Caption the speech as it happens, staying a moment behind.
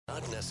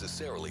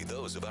necessarily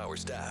those of our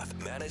staff,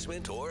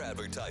 management, or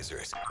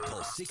advertisers.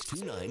 Call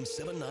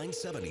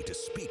 629-7970 to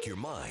speak your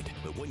mind.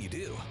 But when you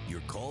do,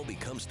 your call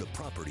becomes the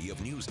property of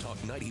News Talk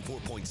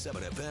 94.7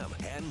 FM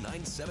and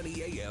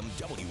 970 AM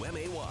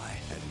WMAY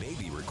and may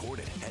be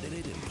recorded,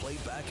 edited, and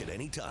played back at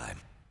any time.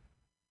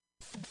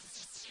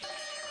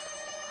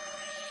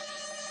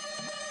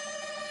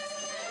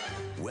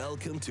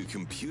 Welcome to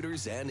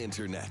Computers and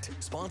Internet,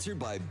 sponsored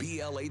by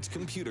BLH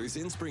Computers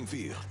in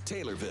Springfield,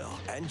 Taylorville,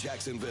 and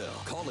Jacksonville.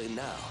 Call in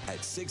now at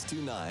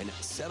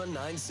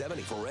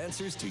 629-7970 for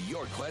answers to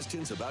your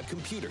questions about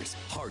computers,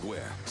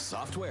 hardware,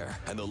 software,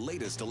 and the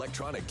latest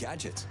electronic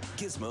gadgets,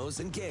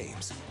 gizmos, and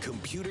games.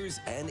 Computers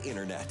and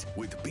Internet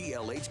with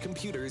BLH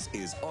Computers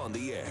is on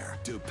the air.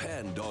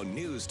 Depend on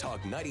News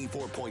Talk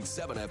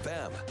 94.7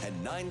 FM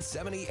and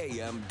 970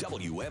 AM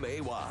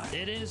WMAY.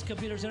 It is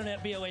Computers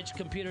Internet, BLH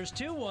Computers,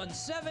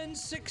 217-629-7970,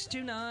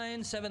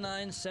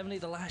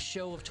 the last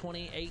show of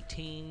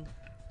 2018.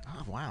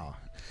 Oh, wow.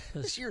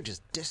 This year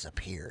just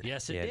disappeared.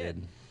 Yes, it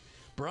did.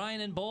 Brian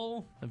and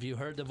Bull, have you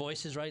heard the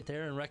voices right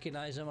there and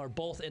recognize them, are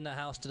both in the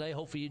house today.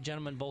 Hopefully you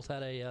gentlemen both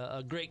had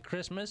a great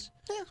Christmas.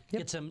 Yeah.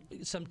 Get some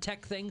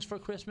tech things for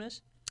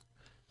Christmas.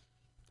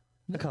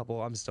 A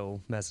couple I'm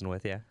still messing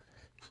with, yeah.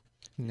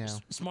 No.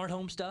 Smart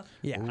home stuff?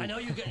 Yeah. I know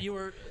you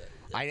were...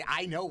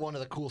 I know one of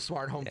the cool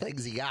smart home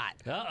things he got.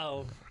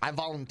 Uh-oh. I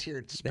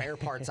volunteered spare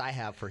parts I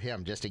have for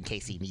him just in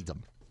case he needs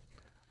them.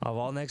 I've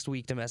all next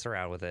week to mess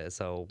around with it.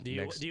 So do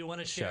you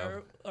want to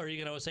share, or are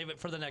you going to save it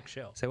for the next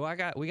show? So we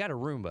got a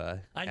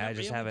Roomba. I know.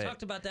 just we haven't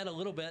talked about that a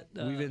little bit.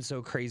 We've been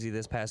so crazy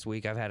this past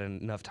week. I've had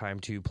enough time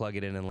to plug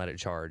it in and let it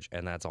charge,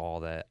 and that's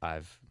all that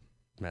I've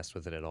messed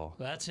with it at all.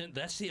 That's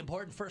the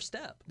important first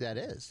step. That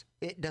is.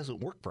 It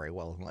doesn't work very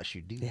well unless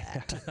you do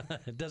that.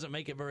 It doesn't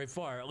make it very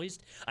far. At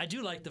least I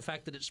do like the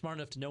fact that it's smart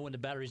enough to know when the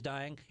battery's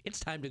dying. It's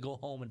time to go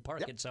home and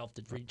park itself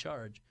to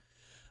recharge.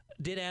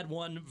 Did add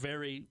one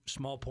very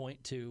small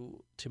point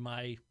to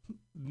my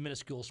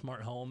minuscule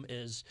smart home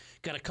is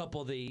got a couple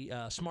of the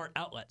smart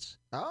outlets.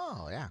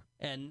 Oh, yeah.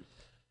 And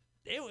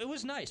it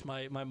was nice.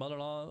 My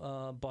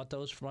mother-in-law bought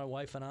those for my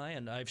wife and I,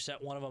 and I've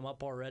set one of them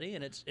up already.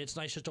 And it's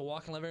nice just to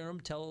walk in the living room,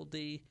 tell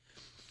the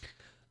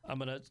I'm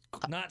going to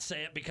not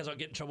say it because I'll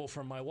get in trouble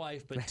from my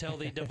wife, but tell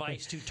the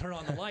device to turn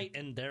on the light,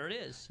 and there it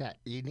is. Yeah,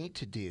 you need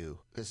to do,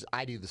 because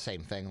I do the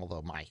same thing,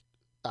 although my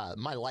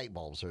light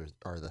bulbs are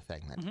the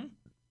thing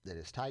that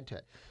is tied to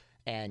it.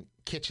 And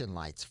kitchen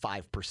lights,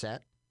 5%.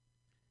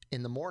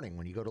 In the morning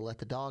when you go to let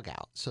the dog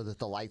out, so that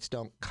the lights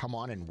don't come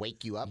on and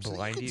wake you up, so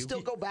you can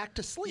still go back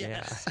to sleep.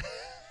 Yes.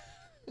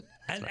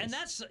 And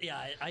that's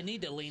I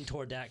need to lean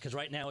toward that because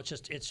right now it's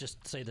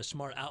just say the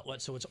smart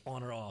outlet, so it's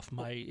on or off.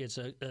 It's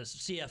a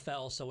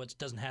CFL, so it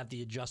doesn't have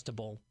the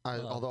adjustable.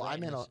 Although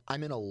brightness.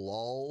 I'm in a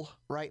lull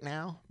right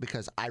now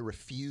because I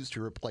refuse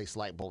to replace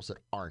light bulbs that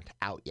aren't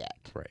out yet.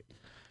 Right.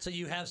 So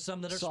you have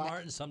some that are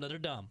smart and some that are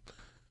dumb.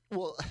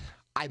 Well,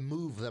 I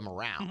move them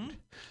around,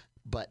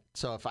 but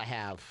so if I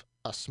have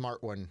a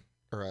smart one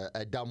or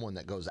a dumb one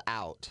that goes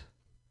out,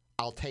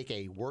 I'll take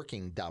a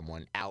working dumb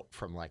one out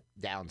from like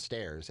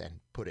downstairs and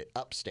put it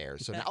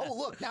upstairs. So now,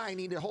 look, now I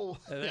need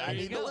I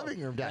need the living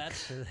room done.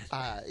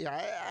 I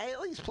at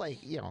least play,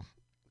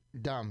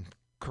 dumb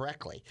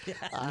correctly.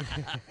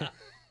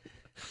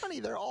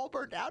 Honey, they're all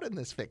burnt out in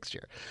this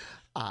fixture.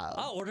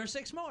 I'll order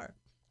 6 more.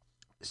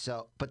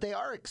 So, but they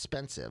are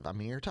expensive. I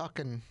mean, you're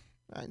talking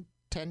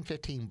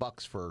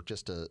 $10-15 for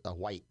just a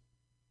white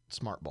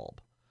smart bulb.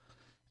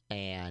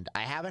 And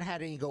I haven't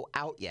had any go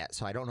out yet,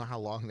 so I don't know how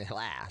long they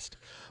last.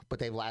 But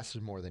they've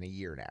lasted more than a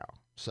year now.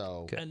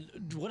 So, and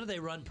what do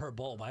they run per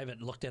bulb? I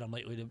haven't looked at them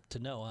lately to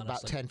know,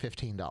 honestly. About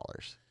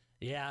 $10-15.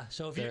 Yeah.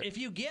 So if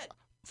you get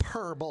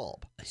per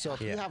bulb, so if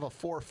you have a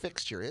 4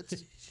 fixture, it's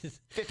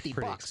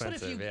 $50.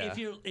 Expensive, but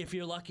if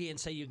you're lucky and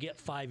say you get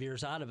 5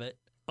 years out of it,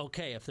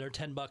 okay. If they're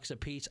 $10 a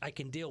piece, I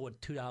can deal with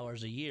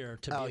 $2 a year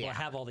to be able to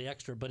have all the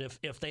extra. But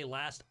if they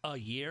last a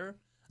year.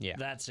 Yeah,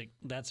 that's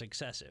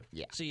excessive.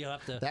 Yeah, so you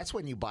have to. That's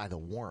when you buy the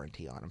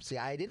warranty on them. See,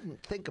 I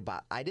didn't think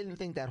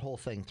that whole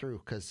thing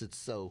through because it's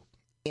so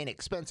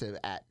inexpensive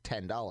at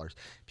 $10.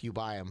 If you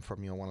buy them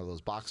from one of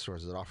those box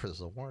stores that offers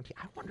a warranty,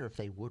 I wonder if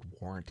they would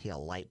warranty a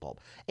light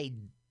bulb, a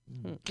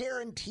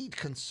guaranteed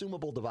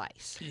consumable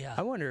device. Yeah,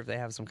 I wonder if they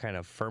have some kind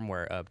of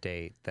firmware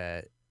update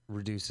that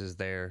reduces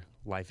their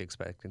life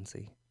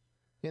expectancy.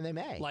 And they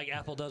may. Like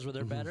Apple does with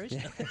their batteries.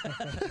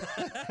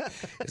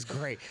 It's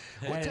great.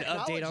 With an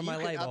update on my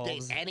light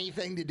bulbs. Update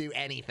anything to do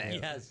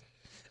anything. Yes.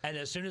 And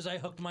as soon as I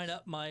hooked mine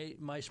up, my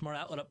smart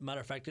outlet up, matter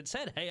of fact, it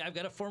said, hey, I've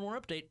got a firmware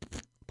update.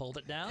 Pulled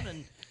it down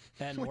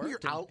and worked. Your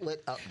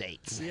outlet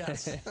updates.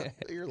 Yes.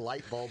 Your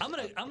light bulbs.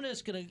 I'm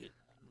just going to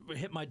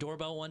hit my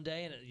doorbell one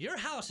day, and your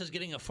house is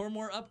getting a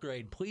firmware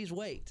upgrade. Please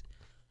wait.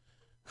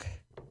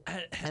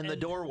 And the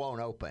door won't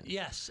open.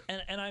 Yes.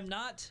 And I'm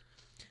not...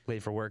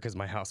 late for work because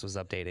my house was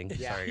updating.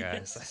 Yeah. Sorry,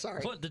 guys.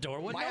 Sorry. But the door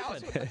wouldn't my open.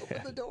 House wouldn't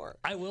open the door.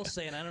 I will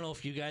say, and I don't know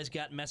if you guys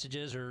got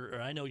messages, or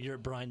I know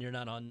Brian, you're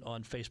not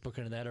on Facebook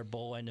or that, or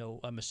Bull.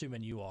 I'm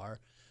assuming you are.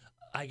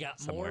 I got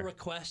somewhere. more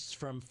requests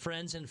from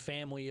friends and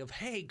family of,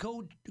 hey,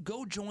 go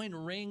join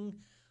Ring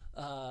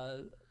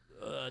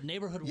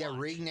Neighborhood Yeah, Watch.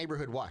 Ring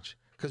Neighborhood Watch.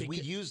 Because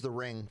we use the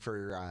Ring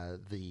for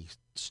the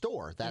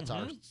store. That's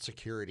our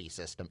security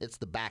system. It's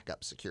the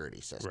backup security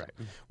system. Right.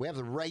 We have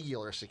the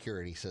regular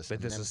security system.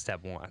 But this is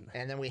step one.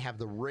 And then we have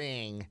the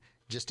Ring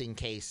just in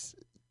case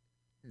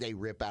they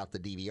rip out the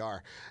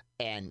DVR.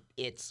 And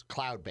it's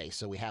cloud-based,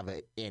 so we have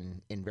it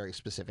in very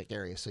specific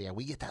areas. So, yeah,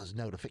 we get those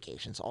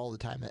notifications all the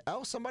time. That,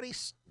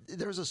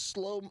 there's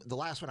the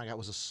last one I got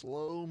was a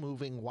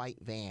slow-moving white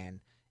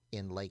van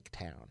in Lake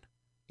Town.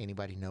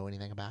 Anybody know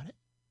anything about it?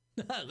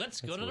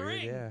 Let's go That's to the weird,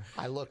 Ring. Yeah.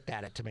 I looked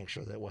at it to make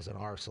sure that it wasn't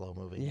our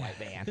slow-moving white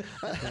van. it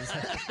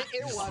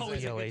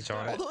Always a wasn't. good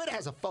start. Although it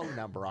has a phone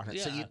number on it,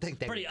 so you'd think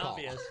they pretty would call.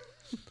 obvious.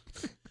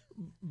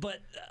 But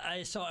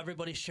I saw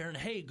everybody sharing,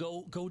 hey,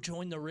 go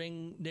join the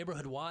Ring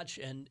Neighborhood Watch,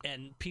 and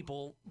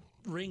people,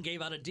 Ring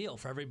gave out a deal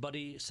for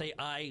everybody. Say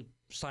I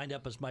signed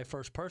up as my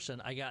first person,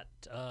 I got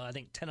I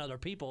think 10 other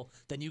people.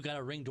 Then you got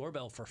a Ring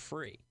doorbell for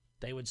free.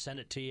 They would send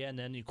it to you, and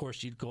then of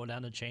course you'd go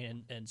down the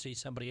chain and see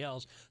somebody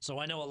else. So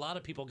I know a lot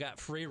of people got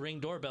free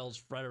Ring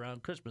doorbells right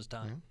around Christmas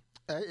time.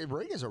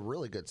 Ring is a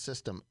really good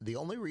system. The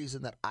only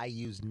reason that I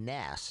use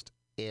Nest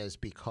is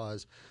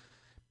because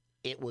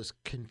it was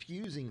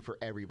confusing for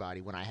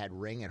everybody when I had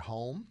Ring at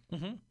home,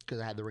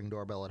 because I had the Ring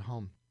doorbell at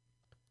home.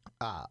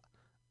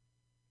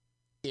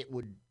 It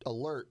would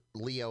alert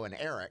Leo and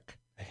Eric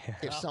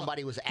if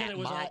somebody was at, it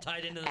was all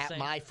tied into the same.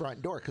 my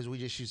front door, because we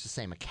just use the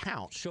same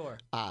account. Sure.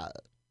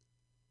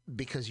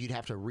 Because you'd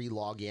have to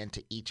re-log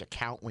into each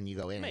account when you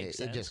go in.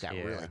 Makes It just got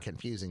sense. really Yeah.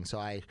 confusing. So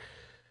I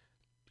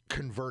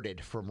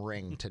converted from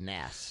Ring to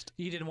Nest.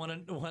 You didn't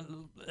want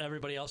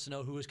everybody else to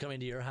know who was coming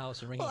to your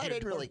house and ringing. Well, I your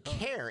didn't really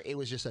doorbell. care. It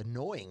was just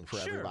annoying for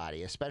Sure.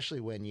 everybody, especially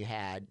when you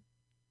had,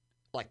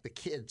 like, the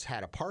kids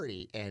had a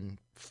party and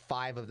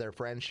 5 of their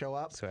friends show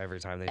up So every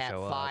time they at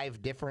show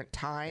 5 different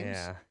times.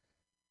 up.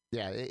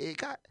 Yeah,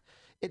 it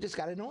just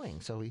got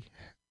annoying. So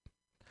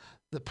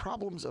the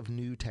problems of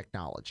new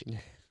technology.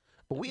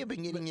 But we have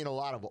been getting in a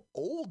lot of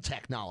old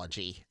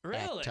technology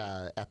Really?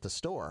 at the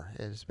store.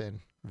 It has been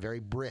very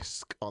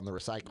brisk on the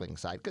recycling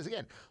side because,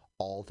 again,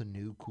 all the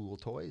new cool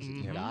toys that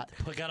you got.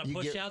 Got to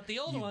push out the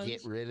old ones. You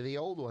get rid of the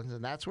old ones,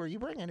 and that's where you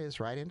bring it, is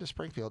right into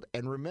Springfield.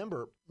 And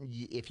remember,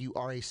 if you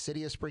are a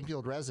City of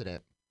Springfield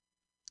resident,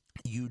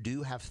 you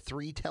do have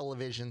 3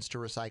 televisions to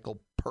recycle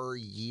per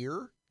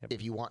year.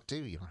 If you want to,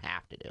 you don't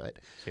have to do it.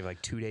 So you have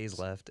like 2 days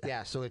left.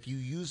 Yeah, so if you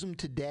use them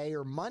today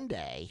or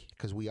Monday,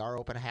 because we are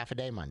open a half a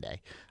day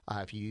Monday,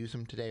 if you use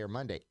them today or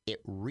Monday,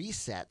 it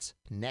resets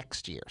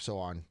next year. So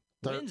on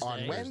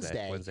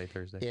Wednesday,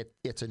 Thursday.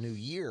 it's a new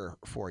year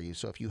for you.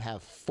 So if you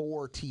have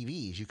 4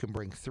 TVs, you can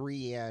bring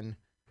 3 in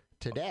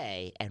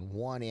today and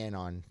 1 in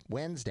on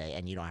Wednesday,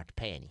 and you don't have to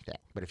pay anything.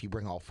 But if you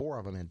bring all 4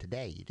 of them in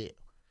today, you do.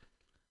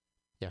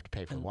 You have to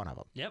pay for one of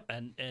them. Yep,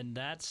 and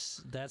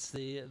that's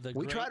the We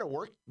great, try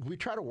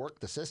to work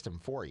the system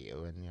for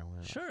you,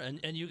 and sure,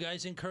 and you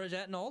guys encourage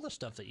that in all the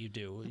stuff that you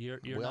do. You're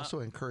we not,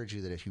 also encourage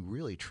you that if you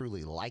really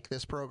truly like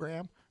this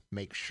program,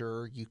 make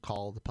sure you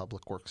call the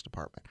Public Works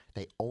Department.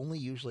 They only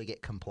usually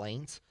get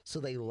complaints, so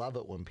they love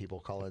it when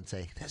people call and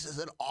say, "This is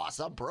an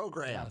awesome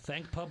program."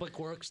 thank Public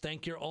Works,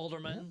 thank your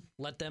aldermen.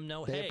 Let them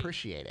know. They hey,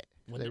 appreciate it.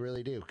 They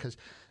really do, because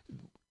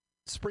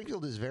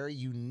Springfield is very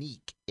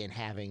unique in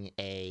having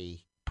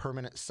a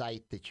permanent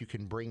site that you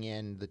can bring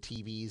in the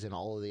TVs and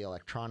all of the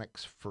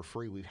electronics for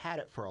free. We've had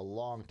it for a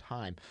long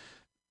time.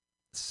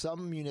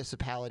 Some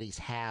municipalities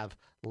have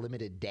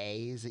limited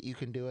days that you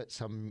can do it.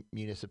 Some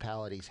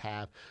municipalities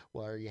have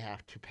where you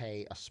have to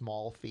pay a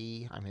small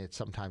fee. I mean, it's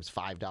sometimes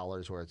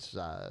 $5 where it's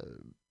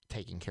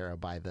taken care of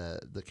by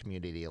the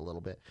community a little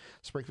bit.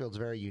 Springfield's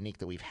very unique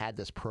that we've had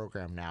this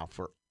program now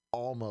for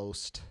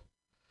almost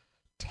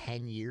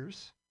 10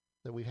 years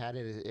that we've had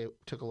it. It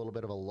took a little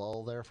bit of a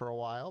lull there for a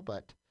while,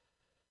 but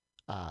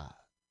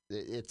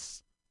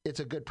it's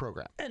a good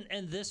program.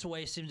 And this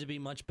way seems to be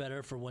much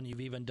better for when you've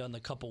even done the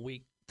couple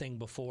week thing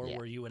before,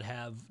 where you would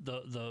have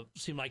the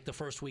seem like the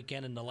first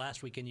weekend and the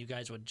last weekend you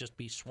guys would just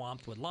be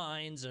swamped with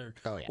lines or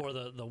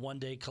the 1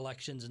 day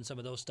collections and some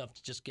of those stuff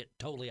to just get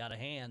totally out of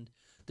hand.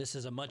 This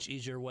is a much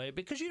easier way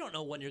because you don't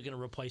know when you're going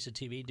to replace a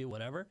TV, do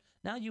whatever.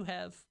 Now you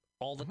have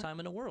all the time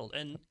in the world.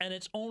 And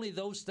it's only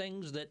those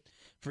things that,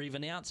 for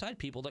even the outside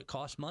people, that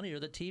cost money are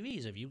the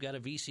TVs. If you've got a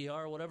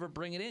VCR or whatever,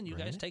 bring it in. You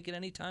guys take it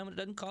any time and it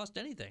doesn't cost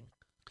anything.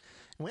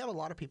 And we have a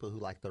lot of people who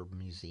like the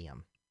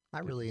museum. I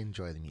really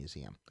enjoy the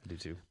museum. I do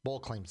too. Bull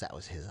claims that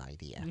was his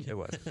idea. It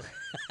was.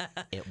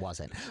 It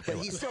wasn't. But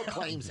he still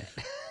claims it.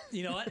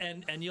 You know what?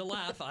 And you'll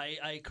laugh.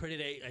 I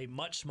created a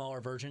much smaller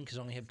version because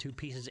I only have 2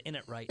 pieces in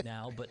it right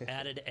now, but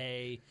added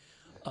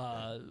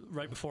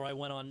right before I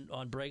went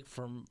on break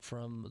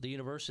from the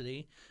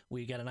university,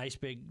 we got a nice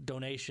big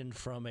donation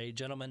from a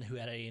gentleman who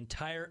had an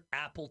entire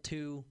Apple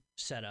II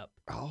setup.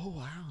 Oh,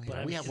 wow. Yeah, But I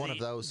we mean, have one of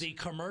those. The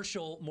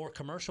more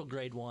commercial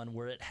grade one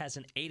where it has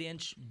an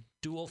 8-inch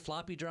dual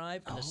floppy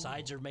drive and the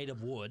sides are made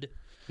of wood.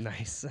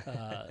 Nice.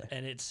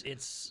 And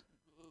it's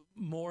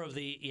more of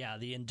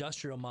the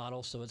industrial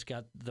model. So it's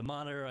got the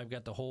monitor. I've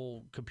got the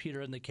whole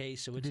computer in the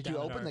case. So it's Did you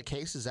down in open our- the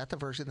case? Is that the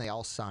version they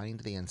all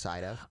signed the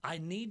inside of? I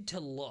need to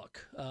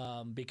look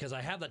because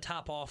I have the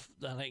top off,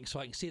 so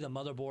I can see the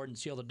motherboard and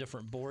see all the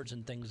different boards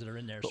and things that are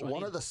in there. But so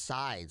one of the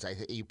sides,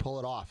 you pull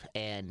it off,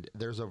 and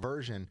there's a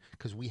version,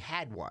 because we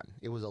had one.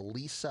 It was a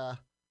Lisa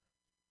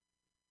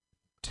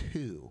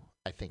 2,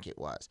 I think it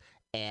was.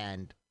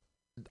 And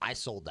I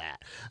sold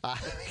that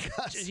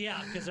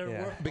because they're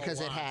worth a because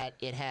lot.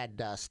 it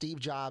had Steve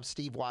Jobs,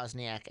 Steve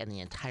Wozniak, and the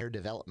entire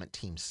development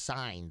team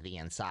signed the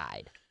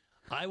inside.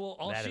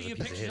 I'll That show is a you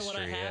piece of pictures of what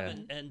I history, have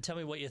yeah. and tell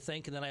me what you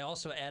think. And then I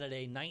also added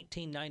a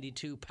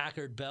 1992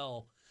 Packard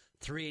Bell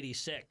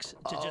 386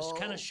 to just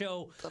kind of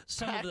show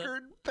some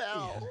Packard of the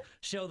Bell.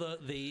 show the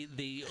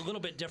a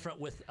little bit different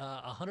with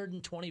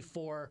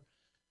 124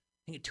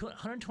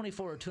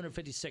 or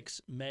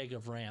 256 meg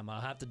of RAM. I'll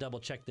have to double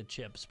check the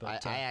chips,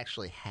 but I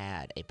actually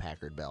had a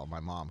Packard Bell. My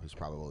mom, who's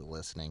probably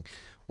listening,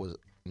 was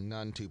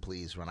none too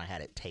pleased when I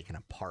had it taken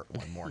apart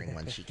one morning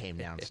when she came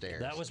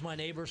downstairs. that was my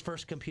neighbor's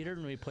first computer,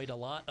 and we played a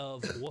lot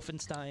of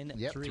Wolfenstein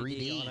Yep,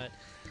 3D on it.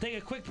 Take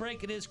a quick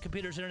break. It is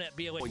Computers Internet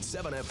BOH.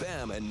 0.7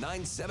 FM and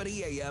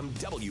 970 AM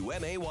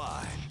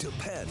WMAY.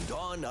 Depend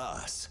on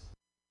us.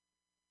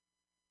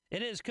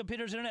 It is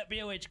Computers Internet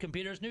BOH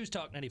Computers News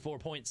Talk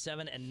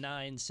 94.7 and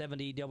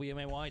 970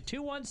 WMAY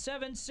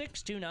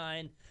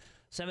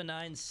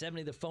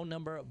 217-629-7970. The phone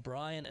number.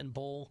 Brian and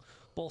Bull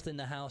both in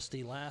the house.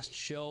 The last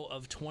show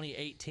of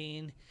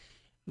 2018.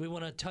 We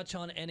want to touch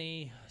on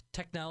any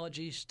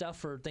technology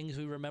stuff or things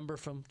we remember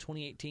from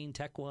 2018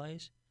 tech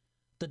wise.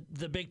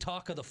 The big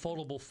talk of the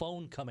foldable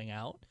phone coming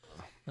out.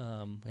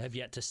 I have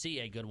yet to see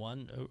a good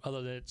one,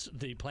 other than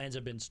the plans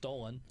have been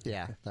stolen.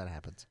 Yeah, that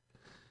happens.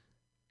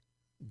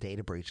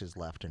 Data breaches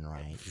left and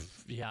right.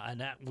 Yeah,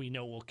 and that we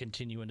know will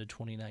continue into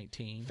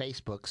 2019.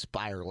 Facebook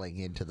spiraling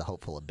into the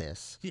hopeful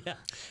abyss. Yeah,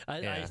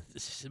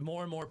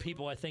 more and more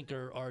people I think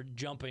are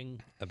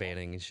jumping.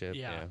 Abandoning ship.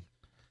 Yeah.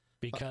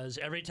 Because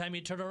every time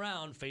you turn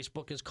around,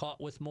 Facebook is caught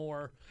with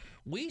more.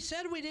 We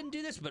said we didn't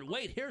do this, but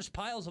wait, here's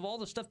piles of all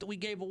the stuff that we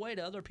gave away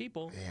to other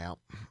people. Yeah.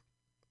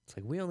 It's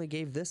like, we only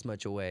gave this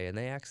much away, and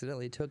they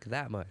accidentally took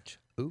that much.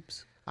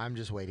 Oops. I'm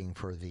just waiting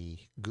for the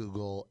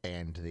Google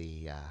and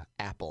the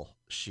Apple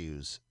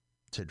shoes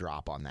to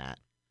drop on that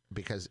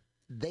because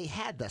they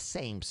had the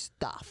same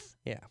stuff.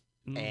 Yeah.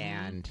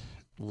 And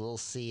we'll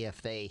see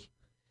if they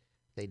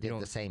did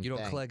the same thing. You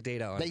don't collect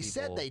data on They people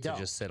said they to don't.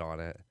 just sit on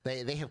it.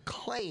 They have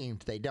claimed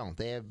they don't.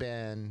 They have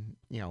been,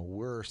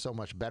 we're so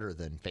much better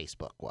than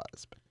Facebook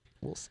was. But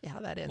we'll see how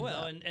that ends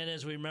Well, up. and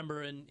as we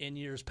remember in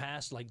years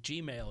past, like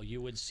Gmail,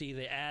 you would see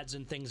the ads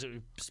and things that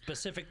were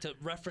specific to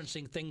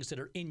referencing things that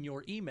are in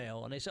your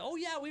email. And they say, oh,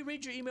 yeah, we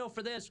read your email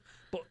for this,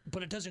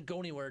 but it doesn't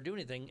go anywhere or do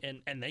anything.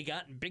 And they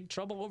got in big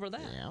trouble over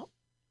that. Yeah.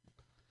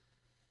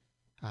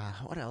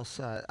 What else?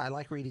 I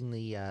like reading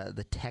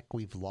the tech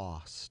we've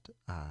lost.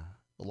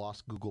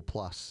 Lost Google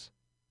Plus.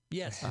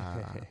 Yes.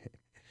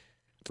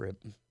 Rip.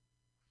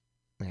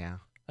 Yeah.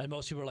 And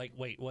most people are like,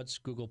 wait, what's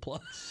Google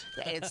Plus?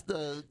 It's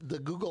the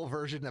Google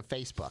version of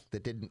Facebook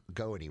that didn't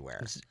go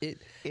anywhere. It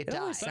died.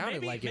 always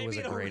sounded like it was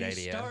a great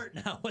idea. Start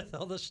now with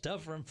all the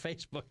stuff from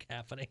Facebook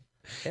happening.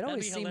 It always That'd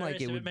be seemed like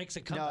hilarious it if would. makes a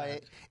No,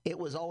 comeback. it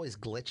was always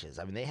glitches.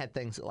 I mean, they had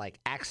things that, like,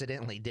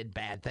 accidentally did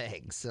bad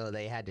things, so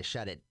they had to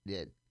shut it.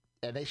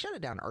 And they shut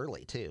it down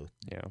early, too.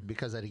 Yeah.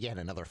 Because, again,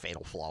 another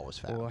fatal flaw was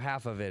found. Well,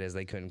 half of it is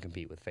they couldn't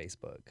compete with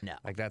Facebook. No.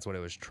 Like, that's what it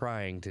was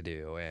trying to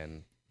do,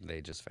 and they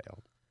just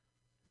failed.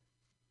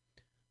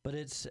 But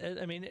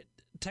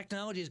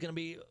technology is going to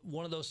be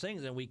one of those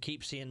things, and we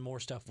keep seeing more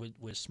stuff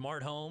with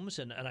smart homes,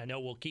 and I know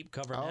we'll keep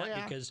covering Oh, that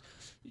yeah. because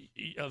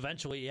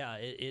eventually,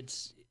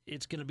 it's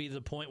going to be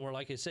the point where,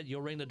 like I said,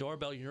 you'll ring the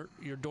doorbell, your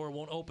door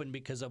won't open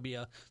because there'll be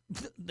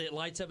it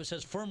lights up, it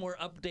says firmware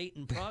update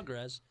in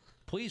progress.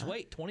 Please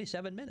wait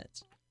 27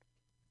 minutes.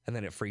 And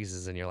then it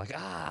freezes, and you're like,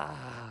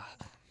 ah.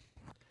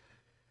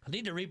 I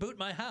need to reboot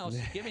my house.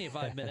 Give me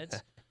 5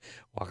 minutes.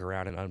 Walk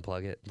around and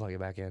unplug it, plug it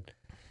back in.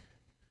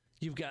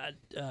 You've got,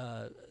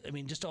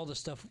 just all the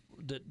stuff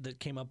that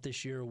came up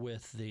this year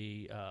with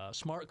the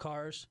smart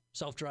cars,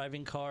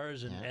 self-driving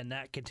cars, and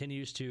that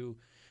continues to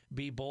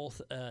be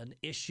both an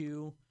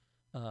issue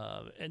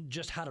and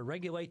just how to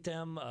regulate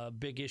them. A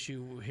big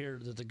issue here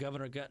that the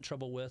governor got in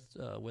trouble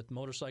with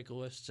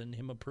motorcyclists and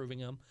him approving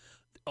them.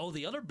 Oh,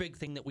 the other big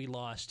thing that we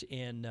lost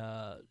in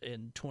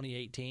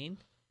 2018,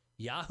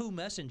 Yahoo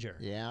Messenger.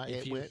 Yeah,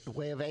 it went the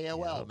way of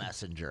AOL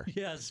Messenger.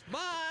 Yes,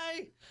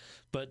 bye.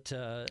 But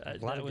A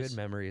lot of good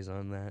memories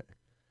on that.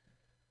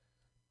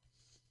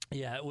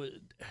 Yeah, it was.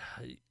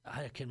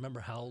 I can remember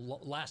how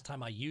last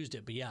time I used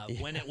it, but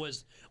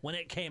when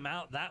it came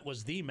out, that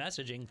was the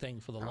messaging thing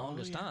for the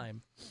longest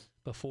time,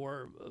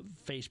 before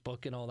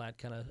Facebook and all that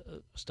kind of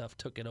stuff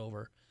took it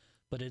over.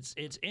 But it's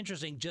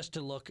interesting just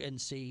to look and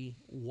see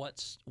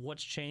what's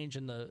changed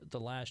in the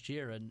last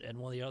year. And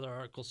one of the other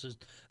articles is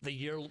the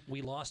year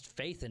we lost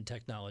faith in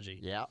technology.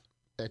 Yeah,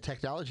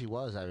 technology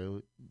was.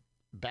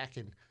 Back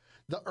in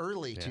the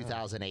early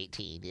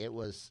 2018, it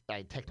was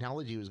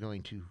technology was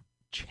going to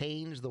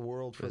change the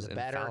world for was the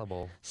better,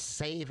 infallible.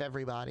 save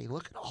everybody.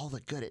 Look at all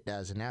the good it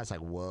does. And now it's like,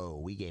 whoa,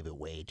 we gave it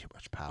way too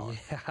much power.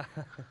 Yeah.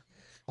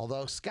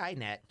 Although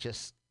Skynet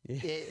just,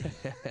 it's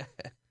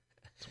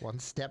one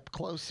step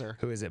closer.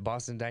 Who is it?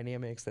 Boston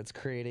Dynamics that's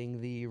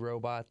creating the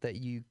robot that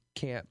you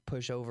can't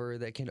push over,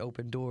 that can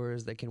open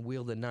doors, that can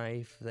wield a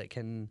knife, that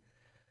can.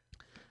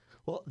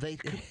 Well, they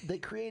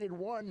created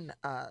one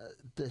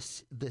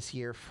this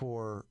year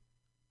for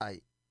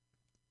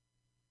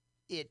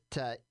it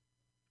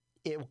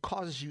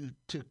causes you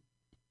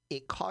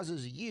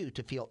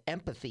to feel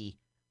empathy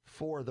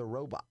for the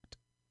robot,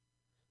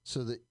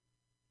 so that,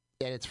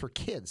 and it's for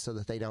kids so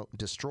that they don't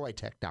destroy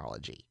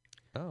technology.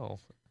 Oh.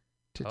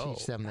 To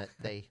teach them that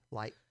they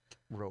like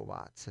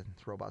robots and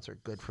robots are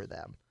good for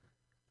them.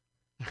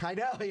 I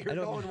know you're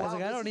going. I was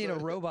like, I don't need a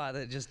robot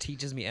that just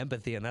teaches me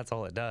empathy, and that's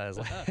all it does.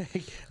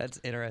 Like, that's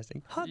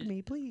interesting. Hug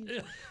me, please.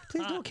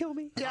 Please don't kill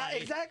me. Yeah,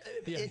 exactly.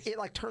 Yeah. It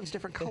like turns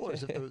different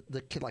colors if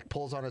the kid like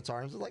pulls on its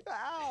arms. It's like,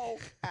 ow,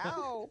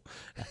 ow.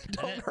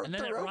 Don't hurt and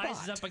then the it robot.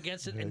 rises up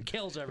against it and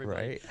kills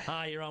everybody. Right.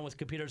 Hi, you're on with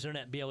Computers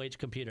Internet, BLH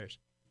Computers.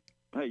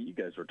 Hey, you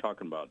guys were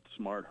talking about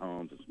smart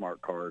homes and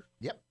smart cars.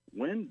 Yep.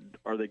 When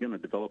are they going to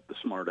develop the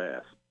smart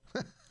ass?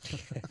 I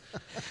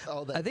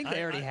think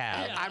they already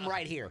have. I'm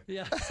right here.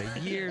 Yeah. So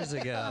years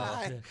ago.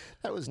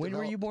 That was When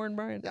were you born,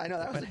 Brian? I know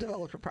that was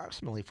developed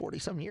approximately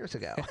 40-some years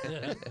ago.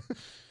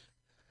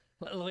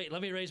 Wait,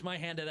 let me raise my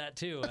hand to that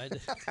too.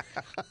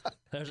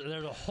 There's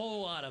a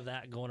whole lot of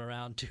that going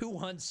around.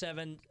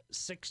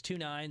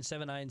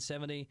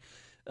 217-629-7970.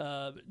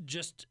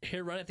 Just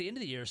here right at the end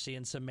of the year,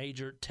 seeing some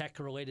major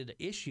tech-related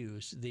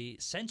issues. The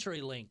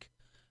CenturyLink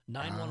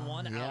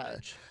 911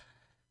 outage.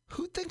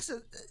 Who thinks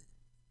that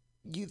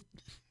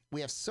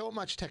we have so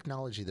much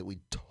technology that we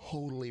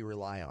totally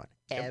rely on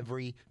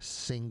every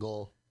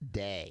single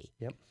day?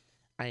 Yep.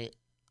 I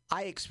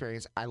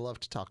love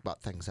to talk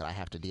about things that I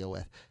have to deal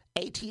with.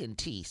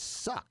 AT&T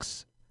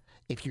sucks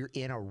if you're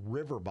in a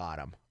river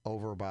bottom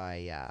over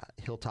by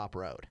Hilltop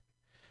Road.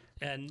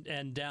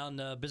 And down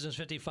Business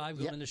 55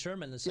 going into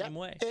Sherman the same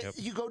way.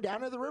 You go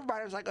down to the river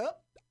bottom, it's like, oh,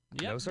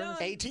 Yep, No, sir.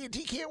 done. AT&T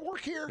can't work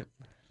here.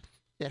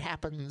 It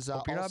happens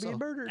Hope you're not also. being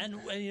murdered. And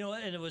you know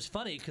what? And it was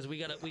funny because we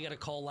got a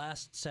call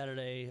last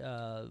Saturday.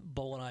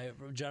 Bo and I,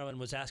 a gentleman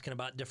was asking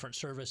about different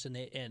service and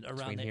around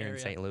Between the here area.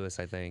 and St. Louis,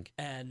 I think.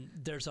 And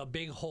there's a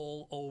big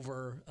hole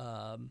over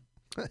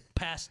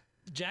past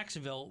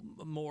Jacksonville,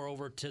 more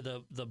over to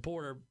the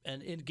border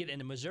and get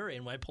into Missouri.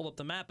 And when I pull up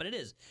the map, and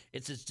it's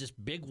this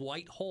big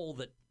white hole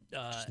that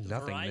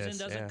Verizon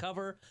doesn't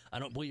cover. I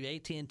don't believe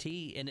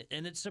AT&T,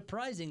 and it's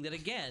surprising that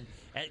again,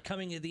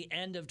 coming to the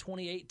end of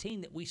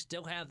 2018, that we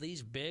still have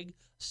these big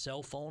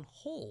cell phone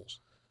holes.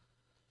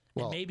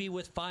 Well, and maybe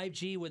with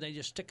 5G, where they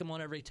just stick them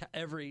on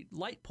every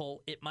light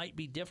pole, it might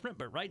be different.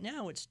 But right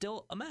now, it's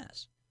still a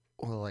mess.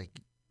 Well, like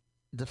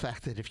the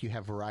fact that if you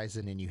have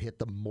Verizon and you hit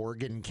the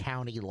Morgan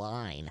County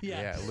line,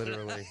 Yeah,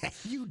 literally.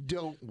 you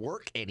don't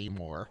work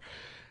anymore.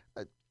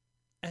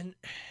 And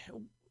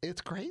It's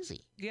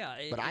crazy. yeah,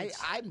 But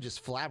I'm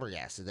just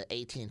flabbergasted that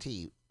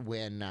AT&T,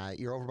 when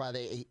you're over by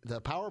the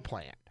power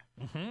plant,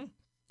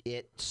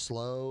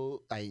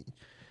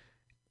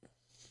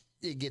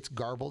 it gets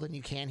garbled and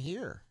you can't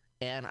hear.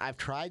 And I've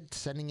tried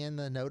sending in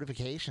the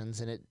notifications,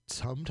 and it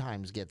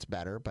sometimes gets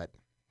better, but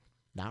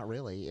not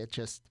really. It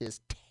just is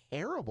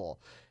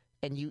terrible.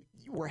 And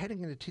we're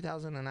heading into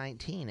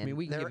 2019, and I mean,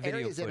 we can there get are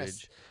video areas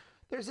footage.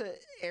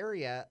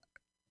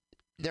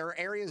 There are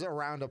areas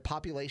around a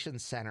population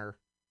center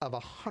of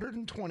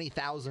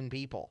 120,000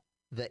 people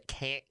that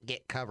can't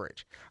get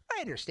coverage.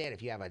 I understand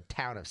if you have a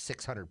town of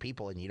 600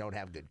 people and you don't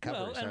have good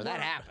coverage, and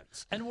that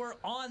happens. And we're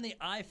on the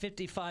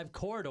I-55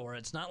 corridor.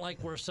 It's not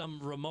like we're some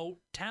remote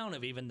town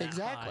of even that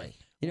Exactly. high.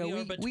 You know, we are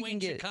we between can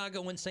get-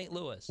 Chicago and St.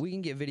 Louis. We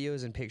can get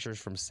videos and pictures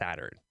from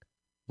Saturn.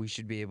 We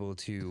should be able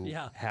to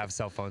have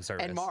cell phone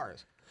service. And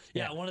Mars.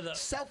 yeah, one of the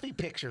Selfie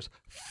pictures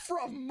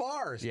from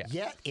Mars. Yeah.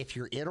 Yet, if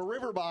you're in a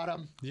river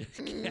bottom.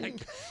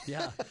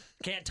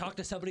 can't talk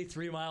to somebody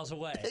 3 miles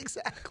away.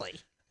 Exactly.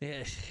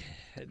 Yeah,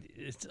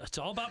 it's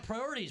all about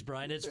priorities,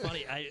 Brian. It's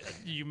funny.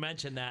 You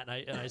mentioned that,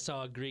 and I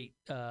saw a great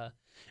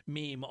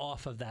meme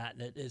off of that,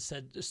 and it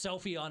said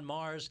 "selfie on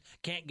Mars,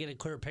 can't get a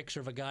clear picture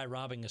of a guy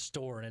robbing a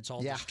store, and it's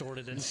all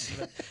distorted." And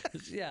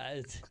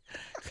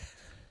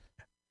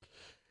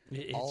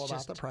it's all about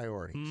just, the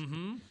priorities.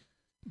 Mm-hmm.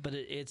 But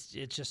it's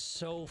just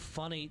so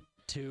funny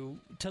to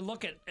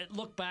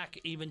look back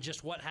even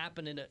just what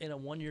happened in a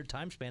 1 year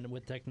time span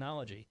with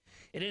technology.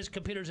 It is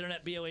Computers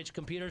Internet, BOH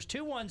Computers,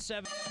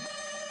 217.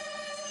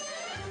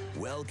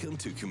 Welcome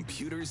to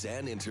Computers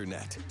and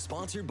Internet,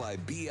 sponsored by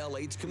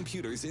BLH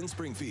Computers in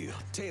Springfield,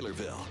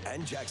 Taylorville,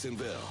 and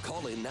Jacksonville.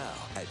 Call in now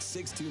at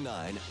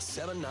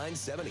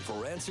 629-7970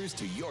 for answers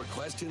to your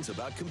questions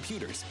about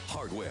computers,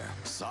 hardware,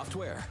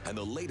 software, and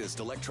the latest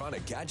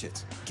electronic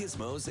gadgets,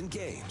 gizmos, and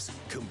games.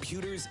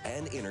 Computers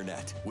and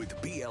Internet with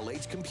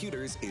BLH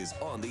Computers is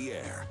on the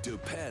air.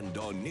 Depend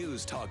on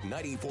News Talk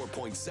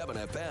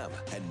 94.7 FM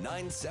and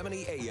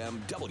 970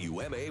 AM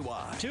WMAY.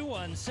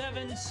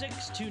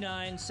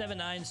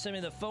 217-629-7970.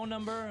 7970, the phone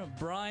number.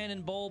 Brian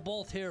and Bull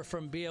both here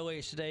from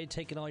BOH today,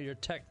 taking all your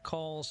tech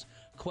calls,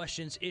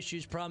 questions,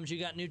 issues, problems. You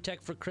got new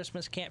tech for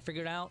Christmas, can't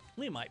figure it out?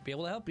 We might be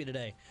able to help you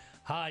today.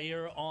 Hi,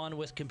 you're on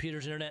with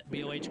Computers Internet,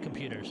 BOH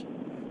Computers.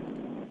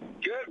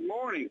 Good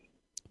morning.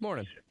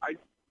 Morning. I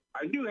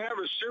do have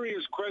a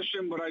serious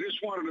question, but I just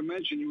wanted to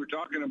mention you were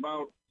talking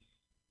about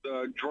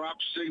the drop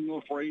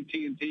signal for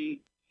AT&T.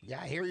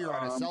 Yeah, I hear you're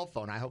on a cell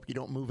phone. I hope you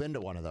don't move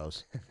into one of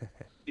those.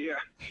 Yeah,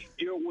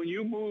 when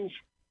you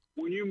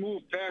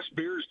move past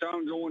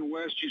Beardstown going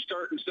west, you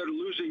start, instead of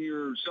losing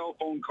your cell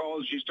phone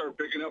calls, you start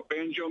picking up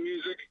banjo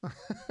music.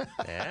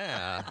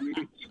 Yeah.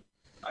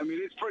 I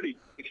mean, it's pretty.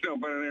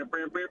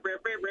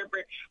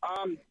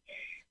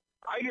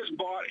 I just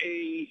bought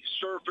a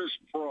Surface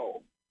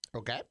Pro.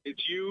 Okay.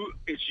 It's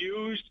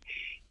used.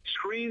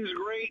 Screen's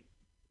great.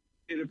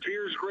 It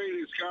appears great.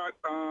 It's got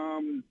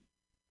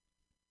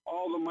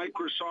all the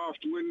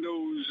Microsoft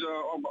Windows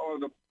or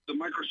the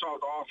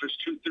Microsoft Office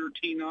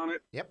 213 on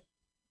it. Yep.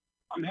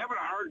 I'm having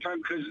a hard time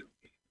because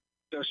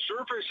the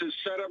Surface is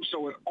set up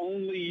so it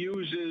only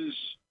uses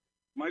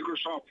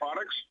Microsoft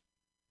products.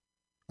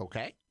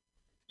 Okay.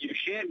 You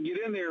can't get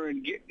in there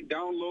and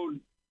download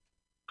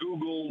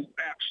Google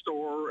App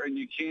Store, and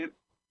you can't.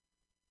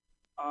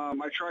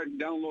 I tried to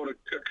download a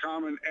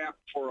common app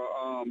for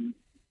a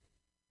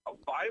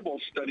Bible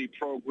study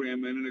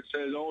program, and it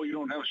says, "Oh, you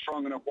don't have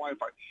strong enough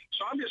Wi-Fi."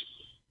 So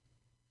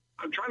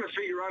I'm trying to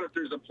figure out if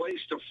there's a place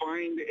to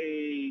find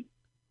a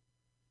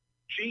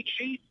cheat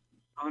sheet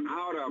on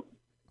how to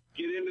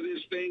get into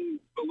this thing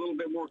a little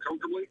bit more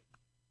comfortably.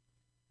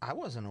 I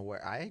wasn't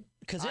aware. I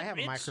have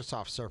a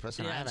Microsoft Surface,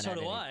 and Yeah,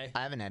 I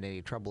haven't had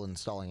any trouble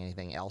installing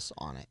anything else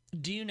on it.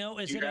 Do you know,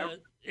 is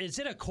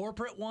it a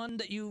corporate one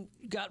that you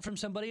got from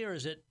somebody, or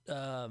is it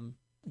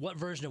what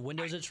version of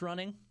Windows it's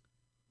running?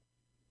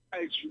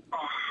 I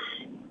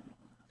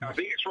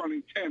think it's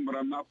running 10, but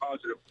I'm not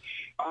positive.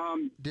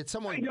 Did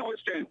someone? I know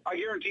it's 10. I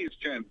guarantee it's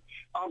 10.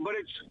 But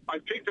I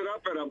picked it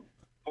up at a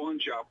pawn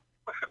shop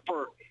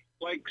for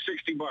like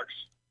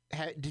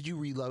 $60. Did you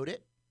reload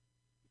it?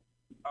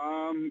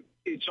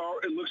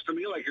 It looks to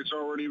me like it's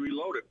already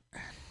reloaded.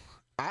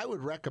 I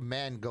would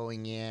recommend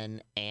going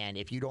in, and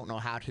if you don't know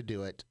how to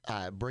do it,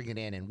 bring it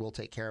in and we'll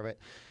take care of it.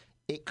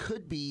 It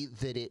could be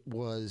that it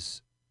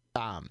was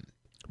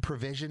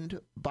provisioned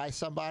by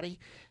somebody,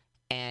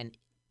 and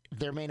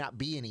there may not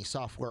be any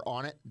software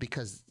on it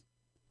because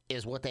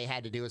what they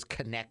had to do is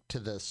connect to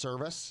the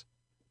service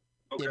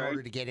in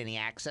order to get any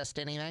access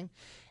to anything.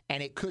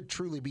 And it could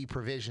truly be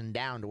provisioned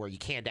down to where you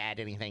can't add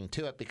anything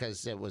to it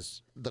because it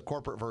was the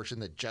corporate version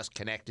that just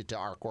connected to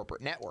our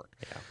corporate network.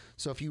 Yeah.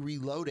 So if you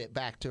reload it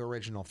back to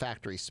original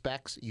factory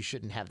specs, you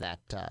shouldn't have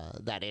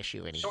that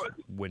issue anymore.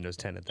 Windows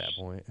 10 at that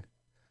point.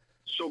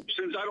 So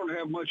since I don't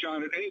have much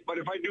on it, but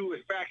if I do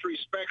with factory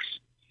specs,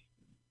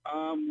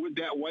 would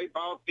that wipe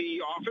out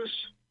the Office?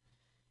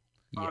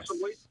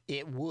 Possibly? Yes,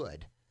 it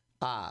would.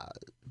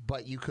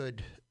 But you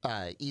could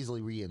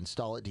easily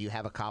reinstall it. Do you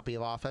have a copy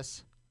of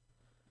Office?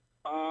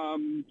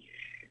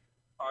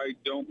 I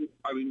don't.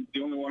 I mean,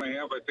 the only one I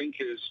have, I think,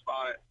 is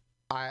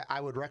I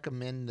would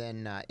recommend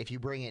then if you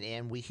bring it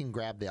in, we can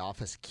grab the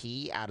Office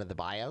key out of the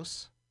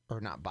BIOS,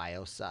 or not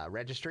BIOS,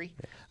 registry.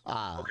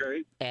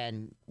 Okay.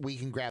 And we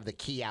can grab the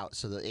key out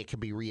so that it can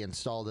be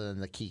reinstalled and then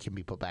the key can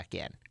be put back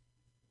in.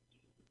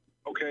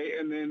 Okay,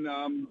 and then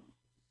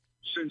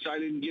since I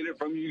didn't get it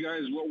from you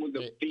guys, what would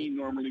the fee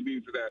normally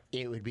be for that?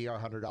 It would be our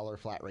 $100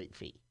 flat rate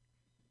fee.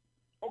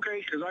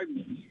 Okay, because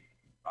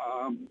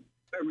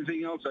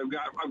everything else I've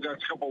got a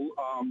couple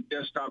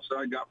desktops that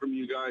I got from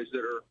you guys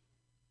that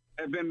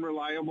have been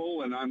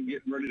reliable, and I'm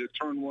getting ready to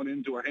turn one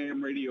into a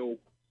ham radio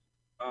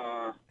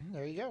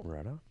there you go.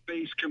 Right on.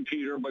 base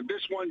computer. But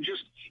this one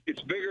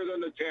it's bigger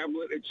than the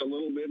tablet. It's a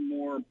little bit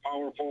more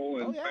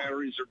powerful, and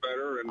batteries are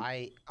better. And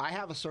I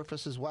have a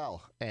Surface as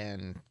well,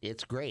 and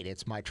it's great.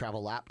 It's my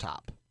travel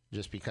laptop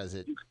just because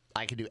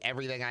I can do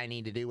everything I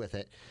need to do with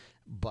it,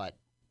 but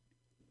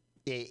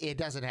it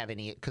doesn't have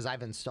any, because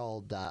I've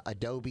installed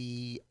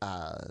Adobe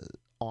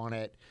on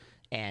it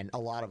and a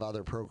lot of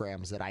other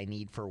programs that I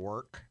need for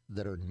work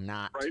that are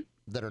not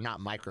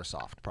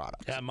Microsoft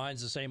products. Yeah,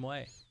 mine's the same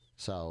way.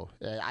 So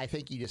I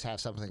think you just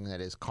have something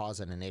that is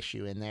causing an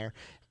issue in there,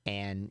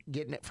 and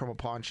getting it from a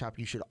pawn shop,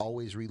 you should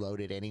always reload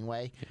it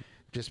anyway,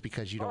 just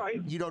because you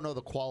don't know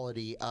the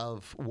quality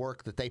of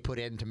work that they put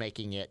into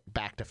making it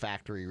back to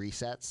factory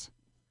resets.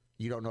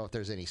 You don't know if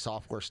there's any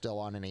software still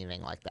on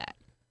anything like that.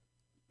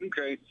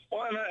 Okay.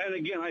 Well, and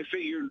again, I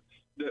figured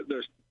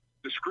the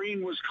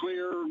screen was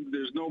clear.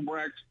 There's no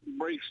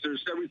breaks.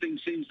 Everything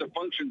seems to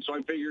function. So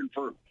I figured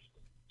for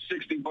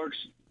 $60,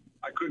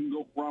 I couldn't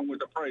go wrong with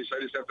the price.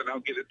 I just have to now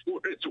get it to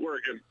where it's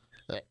working.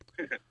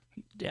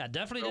 Yeah,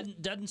 definitely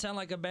doesn't sound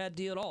like a bad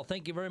deal at all.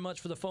 Thank you very much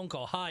for the phone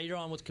call. Hi, you're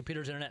on with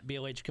Computers Internet,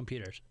 BOH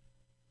Computers.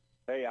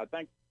 Hey, I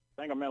think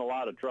I'm in a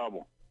lot of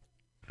trouble.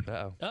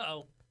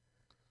 Uh-oh.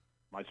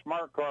 My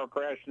smart car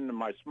crashed into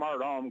my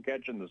smart home,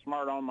 catching the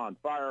smart home on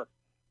fire,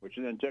 which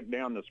then took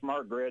down the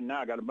smart grid.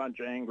 Now I got a bunch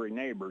of angry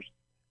neighbors.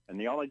 And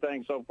the only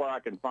thing so far I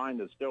can find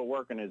that's still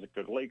working is a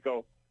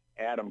Coleco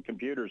Atom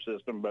computer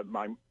system, but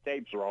my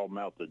tapes are all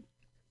melted.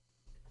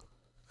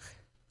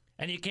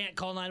 And you can't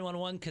call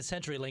 911 because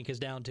CenturyLink is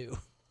down too.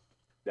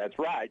 That's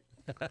right.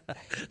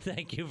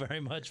 Thank you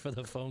very much for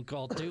the phone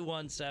call.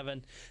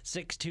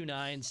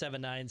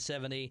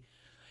 217-629-7970.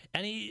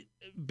 Any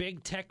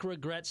big tech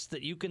regrets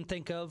that you can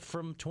think of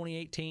from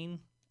 2018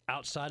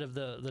 outside of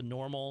the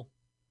normal?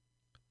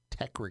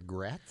 Tech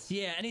regrets?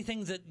 Yeah,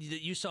 anything that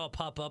you saw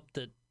pop up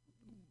that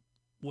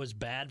was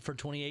bad for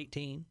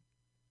 2018?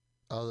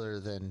 Other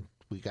than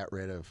we got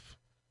rid of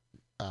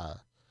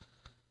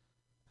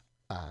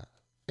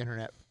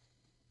internet.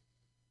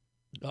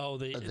 Oh,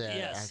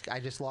 yes. I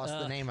just lost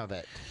the name of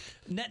it.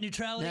 Net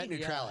neutrality? Net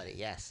neutrality,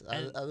 yes.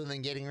 Other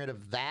than getting rid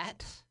of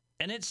that.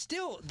 And that's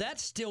still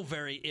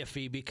very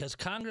iffy because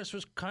Congress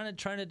was kind of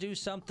trying to do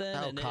something.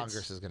 Oh, and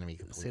Congress is going to be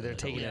completely. See, they're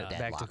taking it back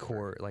to deadlocked.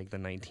 court like the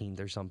 19th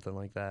or something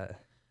like that.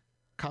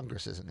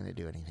 Congress isn't going to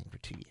do anything for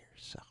 2 years,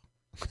 so.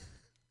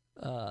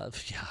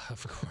 Yeah,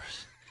 of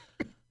course.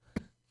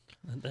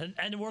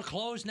 and we're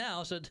closed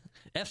now, so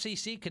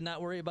FCC could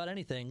not worry about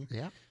anything.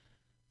 Yeah.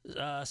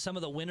 Some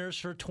of the winners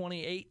for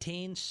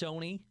 2018,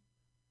 Sony.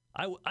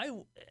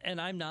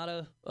 I'm not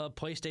a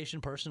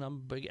PlayStation person. I'm a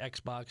big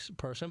Xbox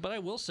person, but I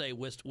will say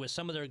with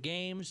some of their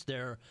games,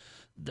 their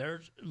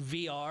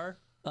VR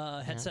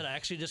headset. I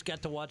actually just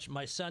got to watch.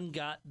 My son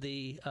got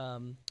the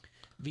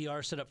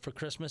VR set up for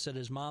Christmas at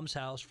his mom's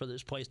house for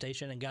this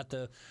PlayStation and got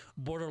the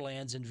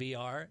Borderlands in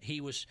VR. He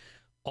was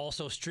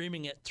also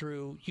streaming it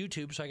through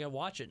YouTube, so I could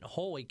watch it.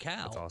 Holy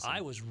cow! That's awesome.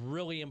 I was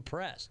really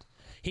impressed.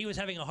 He was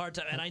having a hard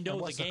time, and I know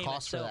What's the game the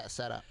cost itself. for that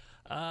setup?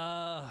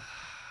 I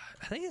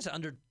think it's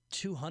under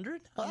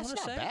 200. Oh, that's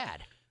not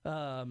bad.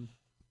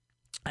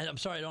 I'm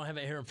sorry, I don't have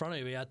it here in front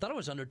of me. I thought it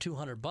was under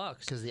 $200.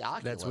 Because the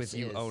Oculus That's with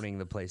you is- owning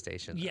the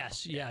PlayStation. though.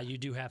 Yes, yeah, you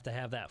do have to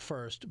have that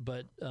first.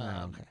 But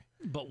okay.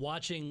 but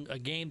watching a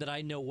game that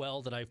I know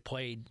well, that I've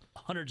played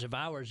hundreds of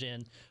hours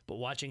in, but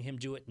watching him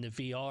do it in the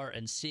VR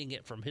and seeing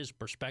it from his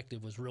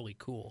perspective was really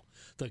cool.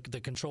 The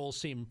controls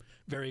seem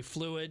very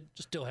fluid.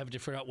 Still having to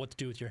figure out what to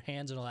do with your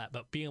hands and all that.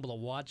 But being able to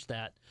watch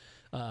that,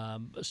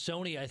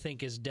 Sony, I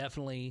think, is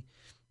definitely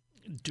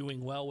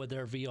doing well with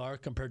their VR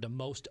compared to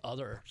most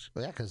others.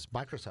 Well, yeah, because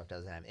Microsoft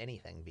doesn't have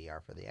anything VR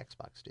for the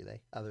Xbox, do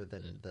they? Other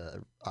than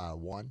the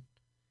One?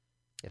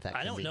 If that I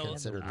can don't be know.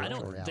 considered virtual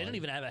reality. They don't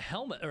even have a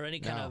helmet or any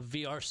kind No. of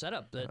VR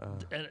setup.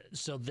 And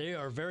so they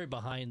are very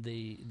behind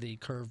the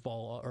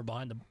curveball or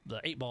behind the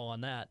 8-ball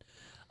on that.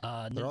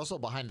 They're also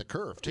behind the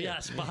curve, too.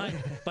 Yes, behind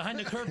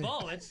the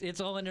curveball.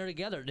 It's all in there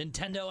together.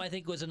 Nintendo, I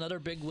think, was another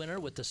big winner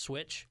with the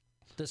Switch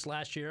this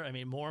last year. I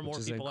mean, more and more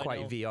Which people isn't I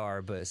know. quite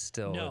VR, but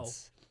still, No.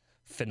 it's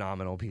a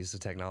phenomenal piece of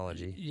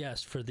technology.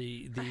 Yes, for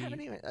the I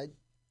haven't even.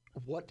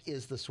 What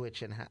is the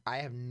Switch? And I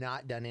have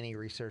not done any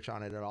research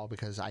on it at all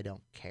because I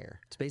don't care.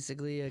 It's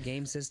basically a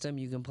game system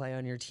you can play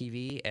on your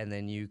TV, and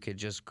then you could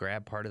just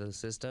grab part of the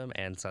system,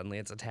 and suddenly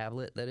it's a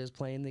tablet that is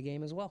playing the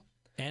game as well.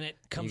 and it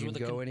comes You with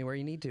can go anywhere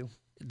you need to.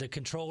 the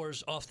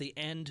controllers off the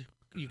end.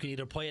 You can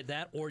either play it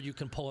that or you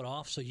can pull it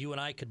off. So you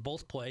and I could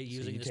both play So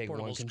using you this take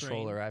portable one screen.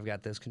 controller. I've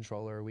got this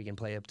controller. We can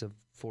play up to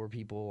 4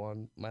 people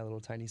on my little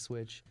tiny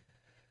Switch.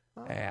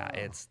 Yeah,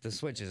 the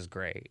Switch is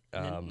great.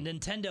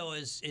 Nintendo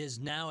is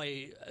now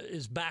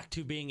is back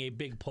to being a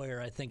big player,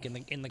 I think,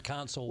 in the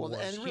console Well,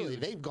 wars. and really, Huge.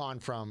 they've gone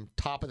from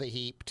top of the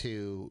heap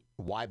to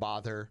why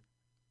bother?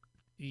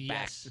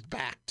 Yes.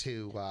 Back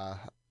to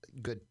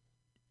good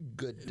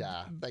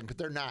thing, but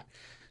they're not.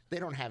 They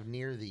don't have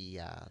near the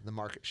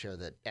market share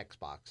that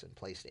Xbox and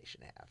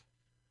PlayStation have.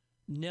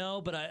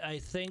 No, but I I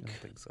think don't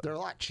think so. They're a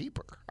lot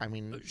cheaper. I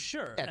mean,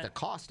 sure. at the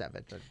cost of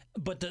it.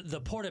 But the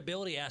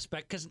portability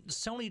aspect, because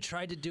Sony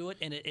tried to do it,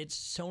 and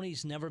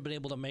Sony's never been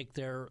able to make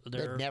their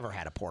They've never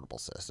had a portable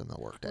system that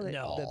worked at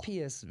No. all.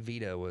 The PS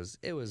Vita was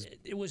okay, it was okay,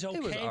 it was but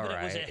it was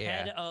alright,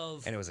 ahead yeah.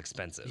 of and it was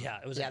expensive. yeah,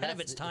 it was Yeah, ahead of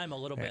that's- its time a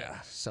little bit. Yeah.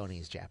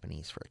 Sony's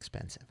Japanese for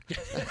expensive.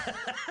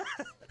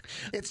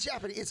 It's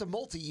Japanese. It's a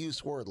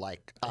multi-use word,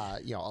 like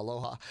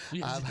aloha.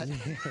 But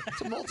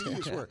it's a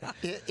multi-use word.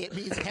 It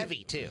means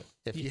heavy too.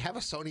 If you have a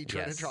Sony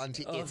Trinitron, it's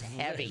It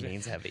heavy.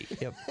 means heavy.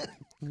 Yep. It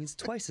means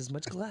twice as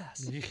much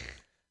glass.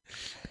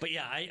 But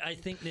yeah, I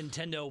think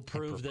Nintendo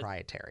proved that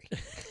Proprietary.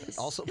 It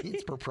also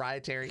means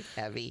proprietary,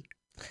 heavy.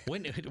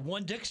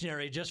 one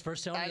dictionary just for I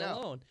Sony know.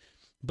 alone.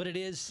 But it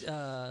is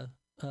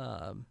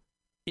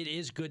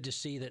good to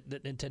see that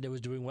Nintendo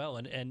is doing well,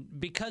 and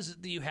because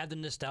you had the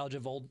nostalgia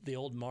of the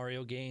old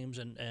Mario games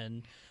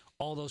and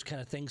all those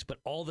kind of things, but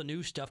all the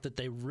new stuff that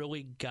they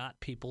really got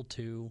people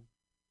to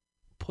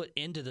put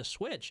into the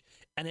Switch,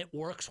 and it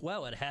works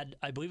well.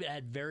 I believe it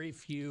had very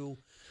few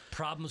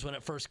problems when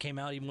it first came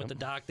out, even with the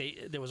dock.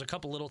 There was a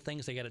couple little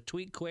things they got to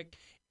tweak quick.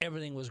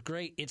 Everything was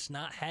great. It's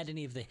not had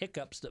any of the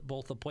hiccups that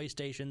both the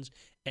PlayStations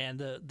and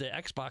the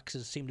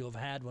Xboxes seem to have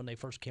had when they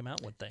first came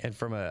out with things. And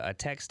from a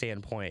tech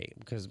standpoint,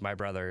 because my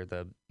brother,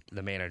 the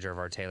manager of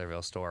our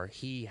Taylorville store,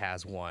 he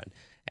has one,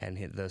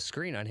 and the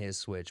screen on his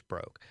Switch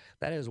broke.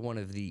 That is one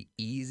of the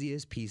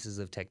easiest pieces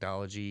of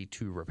technology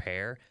to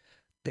repair.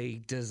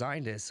 They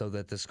designed it so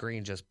that the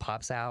screen just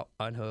pops out,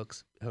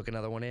 unhooks, hook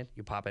another one in,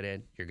 you pop it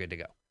in, you're good to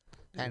go.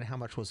 And how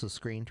much was the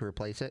screen to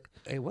replace it?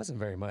 It wasn't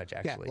very much,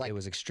 actually. like- it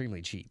was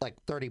extremely cheap. Like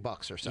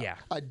 $30 or so. Yeah.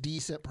 A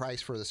decent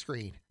price for the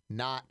screen.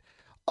 Not,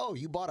 oh,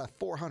 you bought a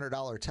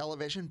 $400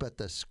 television, but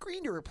the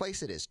screen to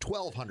replace it is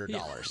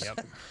 $1,200.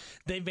 Yep.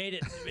 They made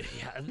it,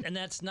 yeah, and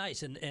that's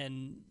nice. And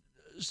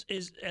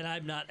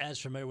I'm not as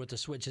familiar with the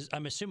Switch.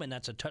 I'm assuming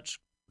that's a touch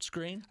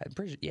screen. I'm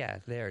pretty, yeah,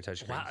 they are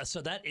touchscreens. Wow,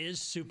 so that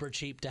is super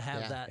cheap to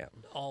have Yeah. that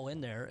all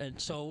in there. And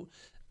so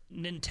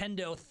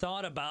Nintendo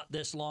thought about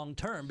this long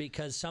term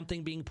because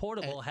something being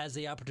portable has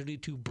the opportunity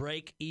to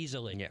break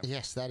easily. Yeah.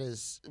 Yes, that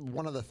is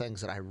one of the things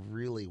that I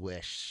really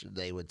wish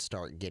they would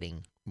start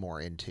getting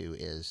more into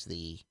is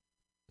the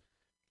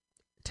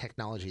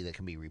technology that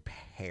can be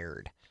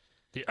repaired.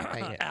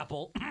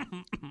 Apple.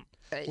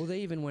 Well,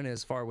 they even went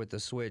as far with the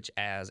Switch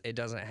as it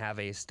doesn't have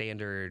a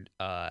standard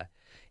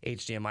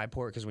HDMI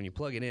port because when you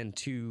plug it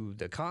into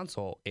the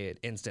console, it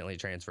instantly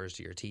transfers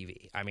to your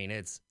TV. I mean,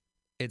 it's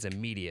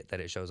immediate that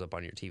it shows up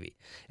on your TV.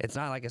 It's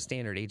not like a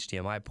standard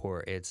HDMI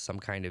port. It's some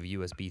kind of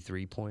USB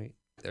 3 port.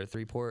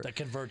 That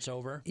converts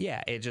over.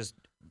 Yeah, it just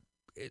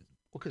Well,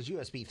 because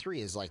USB 3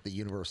 is like the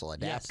universal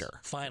adapter.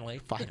 Yes, finally.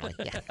 Finally,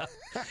 yeah.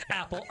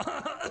 Apple.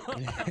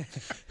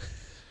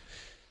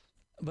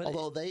 But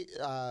Although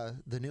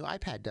the new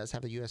iPad does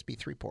have a USB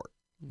 3 port.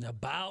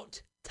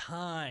 about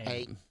time.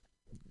 Hey,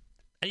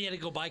 And you had to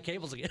go buy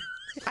cables again.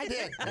 I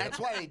did. That's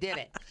why they did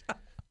it.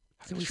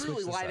 we Truly switched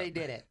this why up. they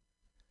did it.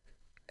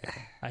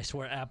 I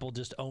swear Apple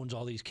just owns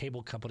all these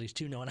cable companies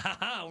too, knowing,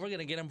 we're going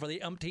to get them for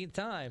the umpteenth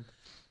time.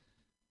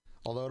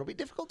 Although it'll be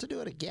difficult to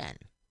do it again.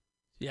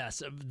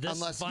 Yes,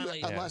 this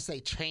finally. unless they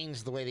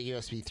change the way the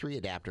USB 3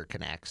 adapter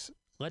connects.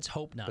 Let's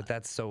hope not. But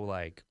that's so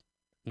like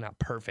not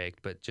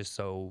perfect, but just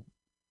so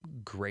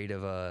great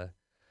of a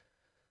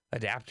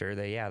adapter.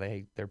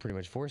 They're pretty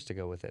much forced to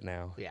go with it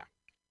now. Yeah.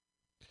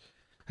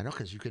 I know,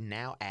 because you can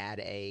now add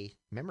a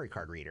memory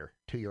card reader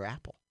to your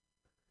Apple.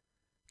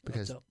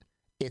 Because So-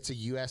 it's a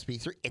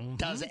USB 3. It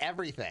does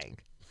everything.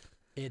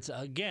 It's,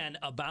 again,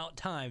 about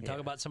time. Talk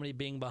about somebody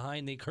being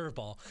behind the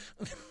curveball.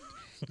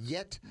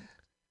 Yet,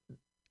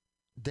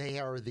 they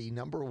are the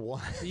number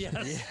one.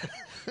 Yes.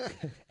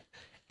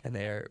 And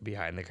they're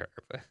behind the curve.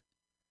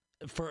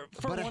 For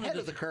But one ahead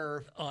of the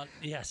curve.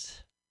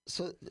 yes.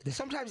 So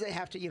sometimes they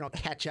have to,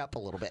 catch up a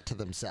little bit to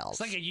themselves.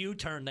 It's like a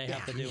U-turn they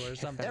have to do or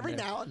something. Every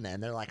there. now and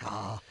then, they're like,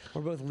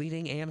 We're both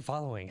leading and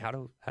following. How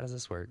does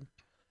this work?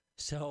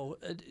 So,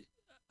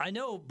 I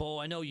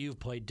know you've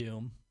played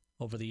Doom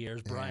over the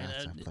years, Brian.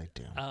 I played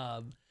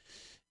Doom.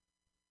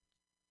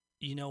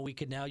 We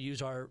could now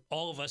use all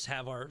of us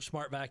have our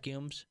smart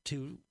vacuums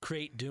to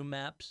create Doom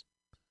maps.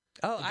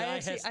 Oh, The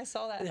guy I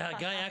saw that. Yeah, a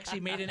guy actually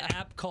made an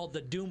app called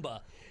the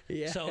Doomba.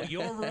 Yeah. So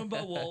your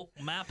Roomba will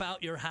map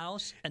out your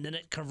house, and then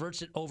it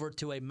converts it over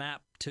to a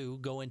map to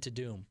go into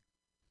Doom.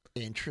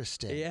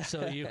 Interesting. Yeah.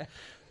 So you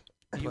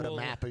Put a will-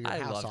 map of your I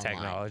house love online.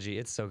 technology.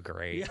 It's so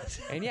great.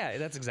 Yes. And yeah,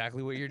 that's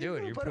exactly what you're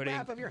doing. You're Put putting a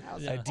map of your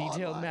house a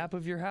detailed online. map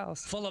of your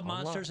house. full of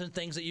online. monsters and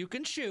things that you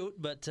can shoot,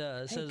 but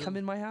Hey, says come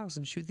in my house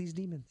and shoot these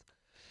demons.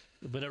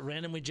 but it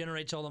randomly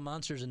generates all the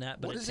monsters in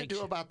that. But What does it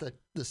do about the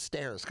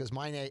stairs? Because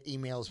mine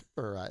emails,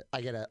 or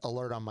I get an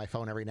alert on my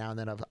phone every now and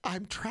then of,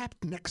 I'm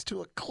trapped next to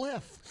a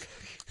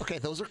cliff. Okay,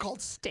 those are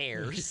called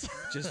stairs.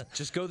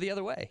 Just go the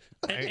other way.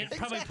 It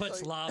probably puts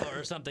Exactly. lava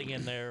or something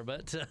in there,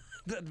 but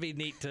that'd be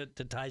neat to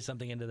tie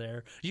something into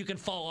there. You can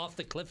fall off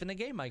the cliff in the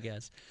game, I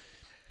guess.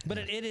 But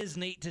it is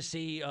neat to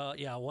see,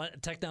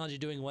 technology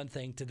doing one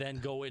thing to then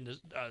go into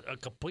a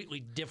completely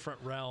different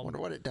I realm. wonder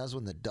what it does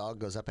when the dog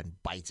goes up and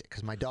bites it,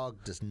 because my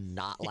dog does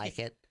not like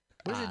it.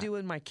 What does it do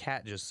when my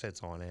cat just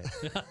sits on it?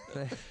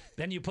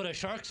 Then you put a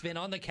shark's fin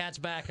on the cat's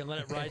back and let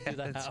it ride through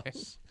the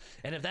house.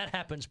 And if that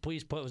happens,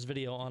 please post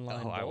video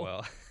online. Oh, I Bull.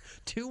 will.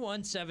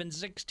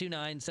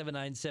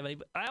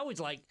 217-629-7970. I always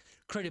like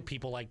creative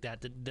people like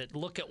that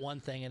look at one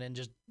thing and then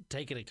just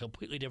take it a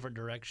completely different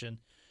direction.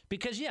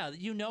 Because,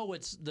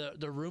 it's the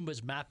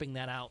Roomba's mapping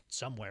that out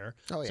somewhere.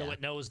 Oh, So yeah.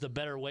 it knows the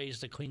better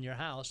ways to clean your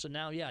house. So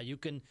now, you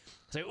can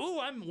say, "Ooh,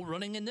 I'm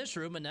running in this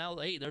room," and now,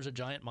 hey, there's a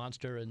giant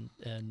monster. And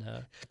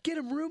Get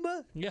him,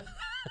 Roomba. yeah,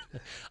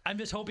 I'm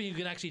just hoping you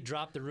can actually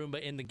drop the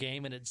Roomba in the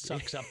game and it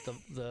sucks up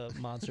the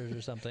monsters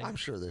or something. I'm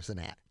sure there's an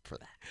app for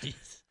that.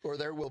 Or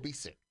there will be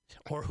soon.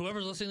 Or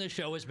whoever's listening to the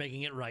show is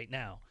making it right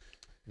now.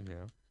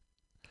 Yeah.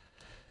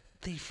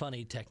 The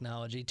funny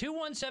technology.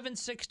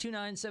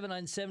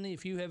 217-629-7970.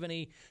 If you have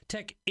any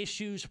tech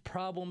issues,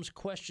 problems,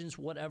 questions,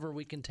 whatever,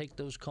 we can take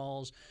those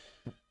calls.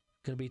 Going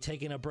to be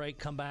taking a break,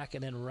 come back,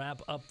 and then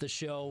wrap up the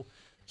show.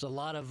 There's a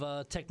lot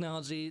of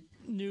technology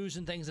news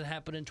and things that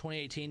happened in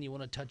 2018. You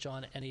want to touch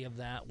on any of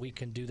that, we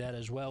can do that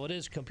as well. It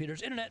is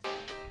Computers Internet.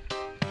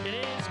 It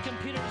is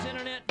Computers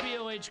Internet,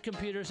 BOH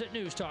Computers at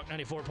News Talk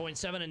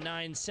 94.7 and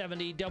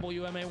 970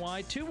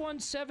 WMAY.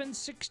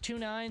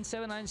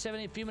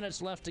 217-629-7970. A few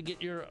minutes left to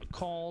get your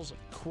calls,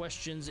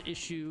 questions,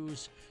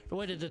 issues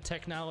related to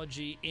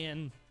technology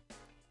in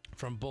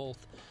from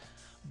both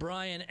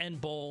Brian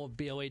and Bull of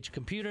BOH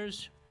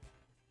Computers.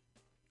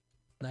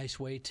 Nice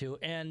way to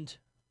end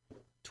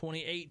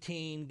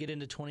 2018, get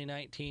into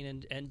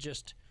 2019, and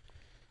just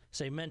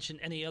say mention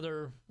any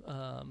other.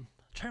 I'm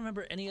trying to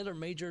remember any other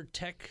major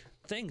tech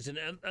things. And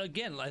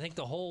again, I think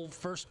the whole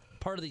first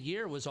part of the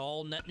year was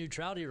all net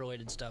neutrality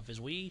related stuff.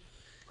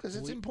 Because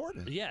it's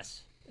important.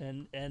 Yes,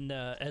 and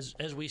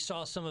as we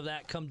saw some of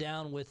that come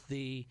down with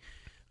the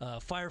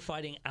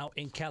firefighting out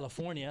in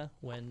California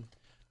when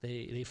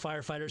the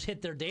firefighters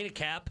hit their data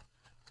cap,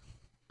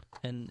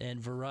 and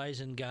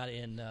Verizon got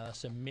in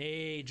some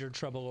major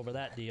trouble over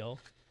that deal.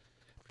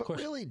 But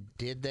really,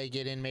 did they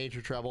get in major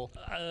trouble?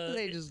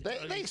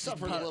 They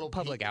suffered a little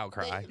public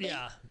outcry.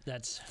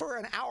 That's for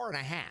an hour and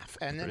a half,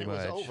 and then Pretty it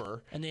was much.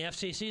 over. and the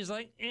FCC is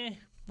like,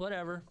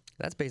 whatever.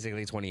 That's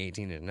basically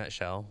 2018 in a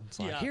nutshell. It's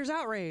like, Yeah. here's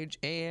outrage,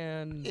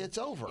 and It's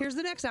over. here's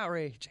the next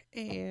outrage,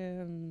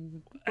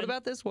 and what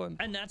about this one?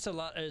 And that's a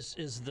lot is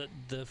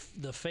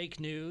the fake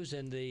news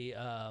and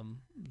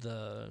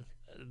the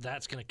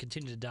that's going to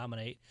continue to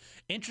dominate.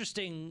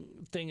 Interesting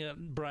thing,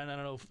 Brian. I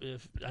don't know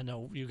if I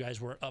know you guys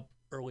were up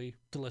early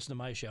to listen to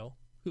my show.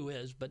 Who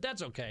is? But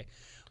that's okay.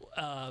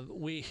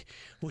 We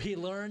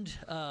learned.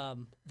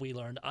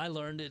 I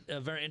learned a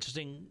very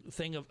interesting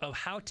thing of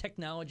how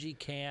technology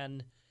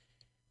can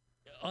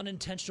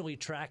unintentionally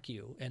track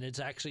you, and it's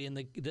actually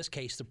in this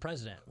case the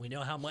president. We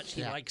know how much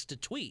he likes to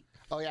tweet.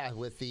 Oh yeah,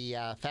 with the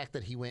fact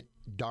that he went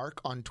dark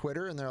on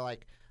Twitter, and they're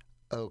like,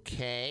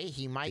 okay,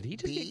 he might Did he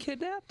just be get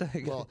kidnapped?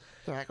 Well,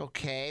 they're like,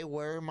 okay,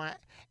 where am I?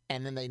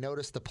 And then they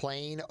noticed the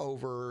plane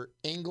over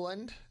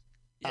England.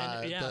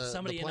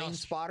 Somebody the in plane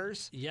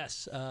spotters.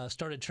 Yes,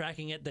 started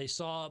tracking it. They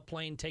saw a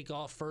plane take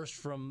off first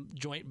from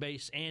Joint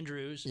Base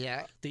Andrews.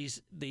 Yeah.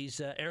 These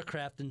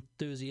aircraft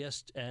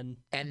enthusiasts and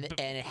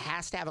it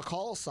has to have a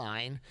call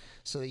sign,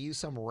 so they use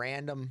some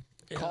random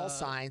call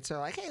sign. So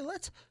they're like, hey,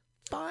 let's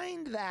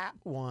find that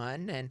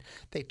one, and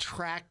they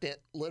tracked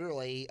it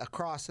literally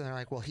across. And they're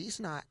like, well, he's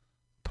not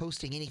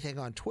posting anything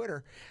on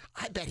Twitter.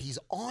 I bet he's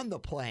on the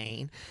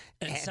plane.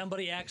 and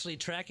somebody actually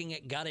tracking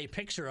it got a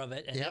picture of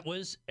it, and it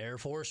was Air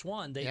Force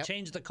One. They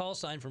changed the call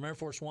sign from Air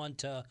Force One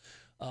to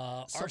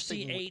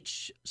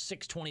RCH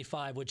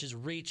 625, which is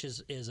Reach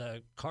is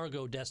a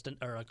cargo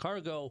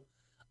cargo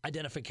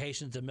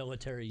identification the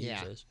military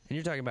uses. And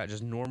you're talking about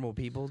just normal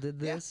people did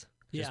this?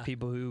 Just Yeah.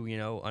 people who,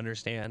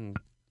 understand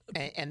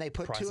And they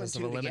put two and process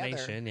two of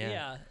elimination. together.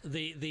 Yeah.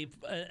 The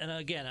and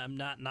again, I'm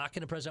not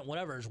knocking the president.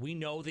 Whatever. We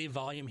know the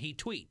volume he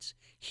tweets.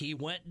 He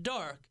went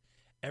dark.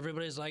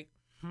 Everybody's like,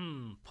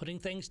 putting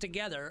things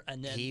together,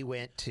 and then He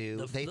went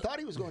to. They thought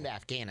he was going to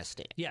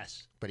Afghanistan,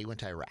 yes, but he went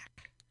to Iraq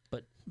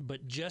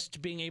but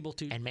just being able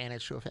to and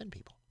managed to offend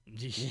people.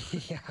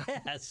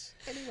 yes.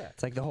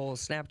 It's like the whole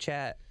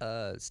Snapchat.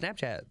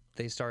 Snapchat,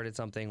 they started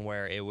something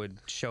where it would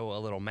show a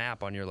little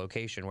map on your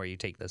location where you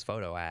take this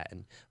photo at.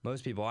 And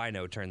most people I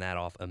know turn that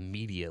off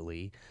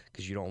immediately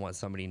because you don't want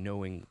somebody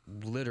knowing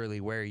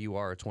literally where you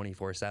are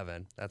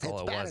 24/7. That's all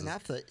It's it bad was.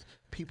 enough that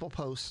people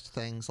post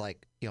things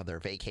like their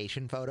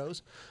vacation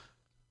photos.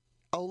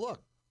 Oh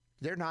look,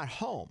 they're not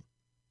home.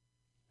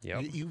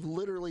 Yep. You've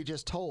literally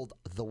just told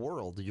the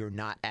world you're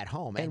not at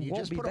home, and you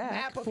won't just be put a back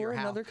map of for your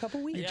house. another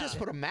couple weeks. You just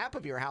put a map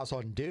of your house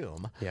on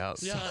Doom. Yeah.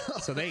 Yeah.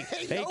 So they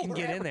know can where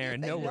get in there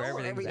and they know where know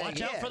where everything's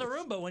everything at. Watch out for the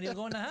is. Roomba when you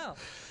go in the house.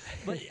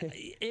 But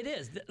it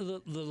is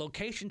the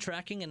location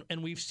tracking,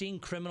 and we've seen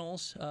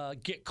criminals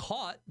get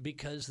caught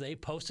because they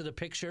posted a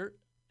picture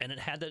and it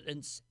had the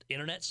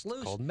internet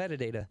sleuth. Called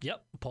metadata.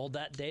 Yep, pulled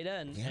that data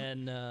and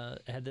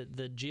had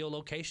the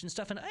geolocation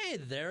stuff, and hey,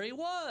 there he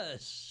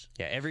was.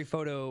 Yeah, every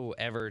photo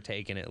ever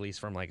taken, at least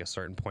from like a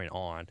certain point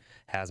on,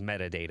 has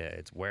metadata.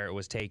 It's where it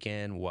was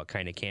taken, what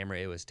kind of camera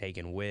it was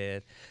taken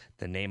with,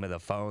 the name of the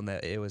phone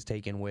that it was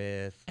taken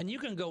with. And you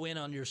can go in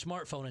on your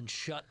smartphone and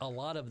shut a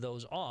lot of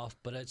those off,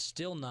 but it's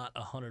still not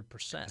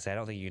 100%. So I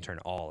don't think you can turn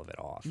all of it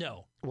off.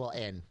 No. Well,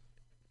 and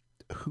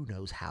who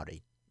knows how to.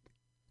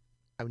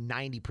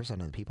 90% of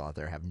the people out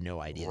there have no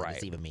idea that it's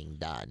Right. even being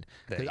done.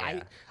 That- 'Cause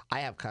yeah.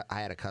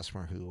 I had a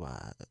customer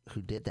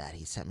who did that.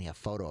 He sent me a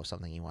photo of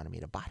something he wanted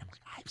me to buy. I'm like,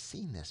 I've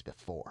seen this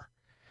before,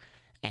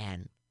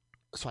 and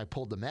so I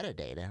pulled the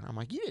metadata, and I'm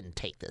like, you didn't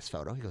take this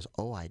photo. He goes,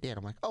 oh, I did.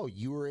 I'm like, oh,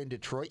 you were in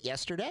Detroit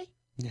yesterday?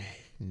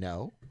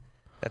 No,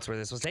 That's where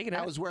this was taken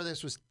that at. was where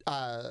this was.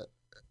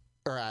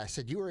 Or I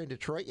said, you were in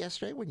Detroit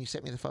yesterday when you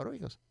sent me the photo. He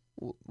goes,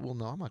 well,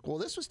 no. I'm like, well,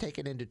 this was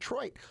taken in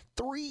Detroit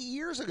 3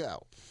 years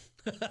ago.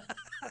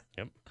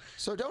 Yep.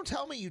 So don't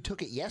tell me you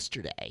took it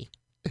yesterday.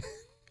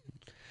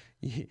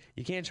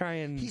 You can't try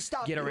and He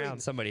stopped get doing-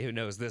 around somebody who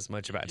knows this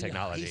much about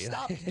technology. He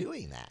stopped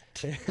doing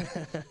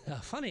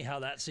that. Funny how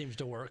that seems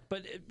to work,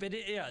 but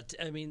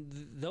I mean,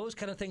 those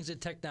kind of things in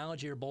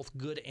technology are both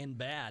good and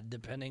bad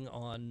depending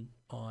on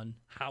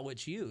how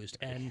it's used.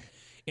 And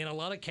in a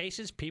lot of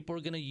cases, people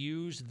are going to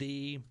use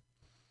the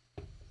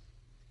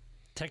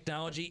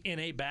technology in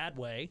a bad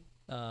way.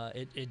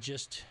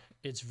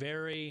 It's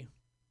very.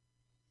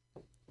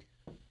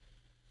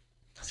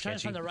 I'm trying to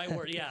Sketchy. find the right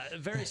word. Yeah,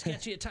 very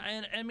sketchy at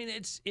times. I mean,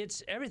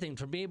 it's everything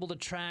from being able to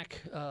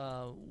track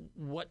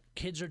what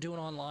kids are doing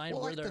online.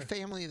 Well, where like they're the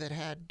family that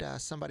had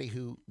somebody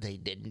who they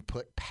didn't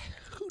put.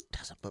 Who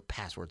doesn't put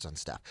passwords on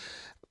stuff?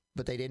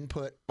 but they didn't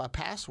put a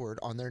password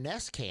on their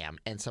Nest Cam,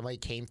 and somebody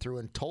came through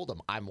and told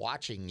them, "I'm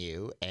watching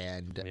you,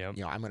 and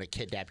I'm going to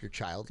kidnap your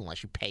child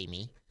unless you pay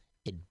me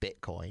in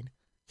Bitcoin."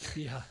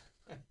 Yeah,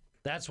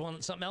 that's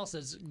something else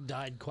that's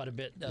died quite a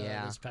bit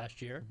this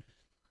past year.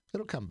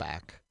 It'll come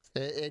back.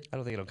 I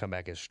don't think it'll come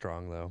back as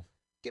strong though.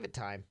 Give it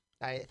time.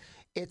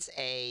 It's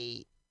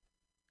a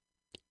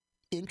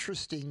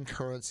interesting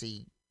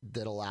currency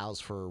that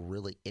allows for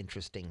really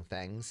interesting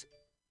things.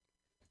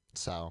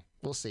 So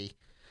we'll see.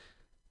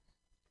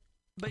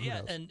 But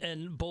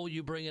and Bull,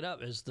 you bring it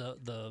up as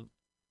the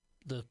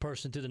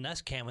person through the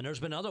Nest Cam, and there's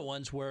been other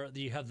ones where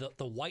you have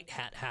the white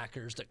hat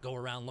hackers that go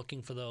around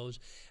looking for those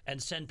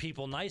and send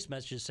people nice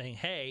messages saying,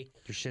 "Hey,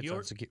 your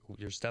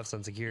stuff's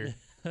unsecured."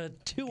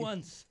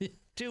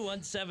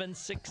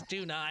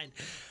 217-629.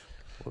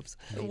 Whoops.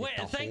 Wait,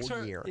 thanks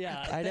for year.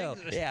 Yeah, I know.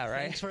 Yeah,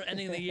 right. Thanks for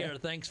ending the year.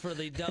 Thanks for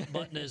the dump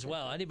button as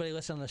well. Anybody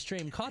listening on the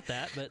stream caught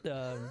that, but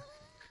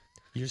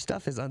your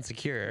stuff is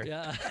unsecure.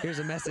 Yeah. Here's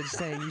a message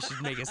saying you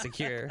should make it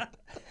secure.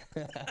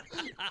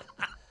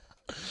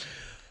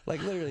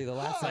 Like literally the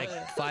last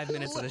 5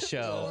 minutes of the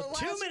show.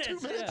 2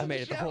 minutes. I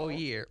made it the whole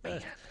year.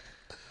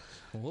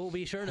 We'll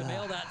be sure to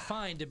mail that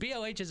fine to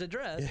BLH's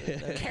address.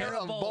 Care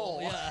of Bull.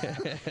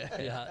 Yeah.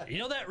 Yeah. You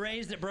know that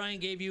raise that Brian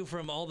gave you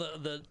from all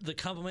the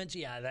compliments?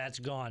 Yeah, that's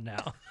gone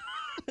now.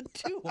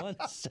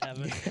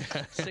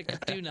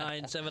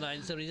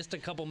 217-629-7970. Just a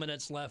couple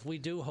minutes left. We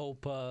do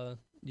hope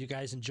you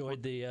guys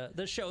enjoyed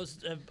the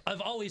shows.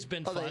 Have always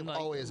been fun. They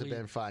always have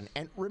been fun.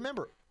 And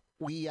remember,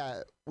 we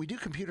do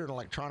computer and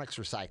electronics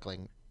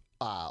recycling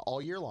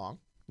all year long.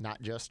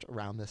 Not just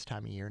around this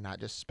time of year, not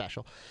just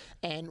special.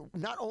 And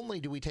not only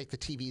do we take the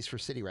TVs for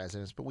city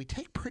residents, but we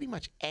take pretty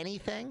much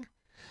anything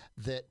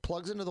that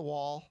plugs into the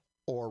wall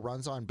or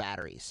runs on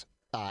batteries,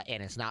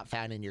 and it's not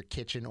found in your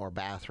kitchen or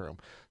bathroom.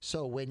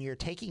 So when you're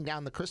taking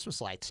down the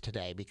Christmas lights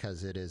today,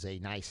 because it is a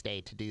nice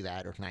day to do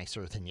that, or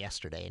nicer than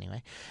yesterday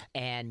anyway,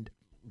 and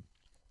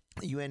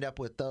you end up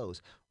with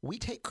those. We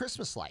take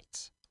Christmas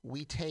lights.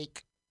 We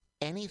take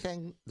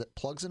anything that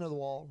plugs into the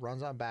wall,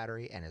 runs on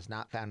battery, and is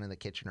not found in the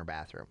kitchen or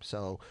bathroom.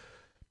 So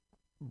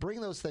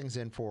bring those things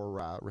in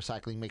for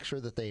recycling. Make sure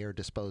that they are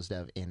disposed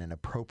of in an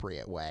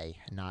appropriate way,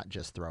 not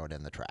just throw it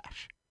in the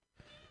trash.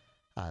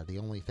 The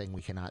only thing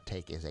we cannot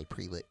take is a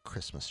pre-lit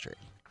Christmas tree.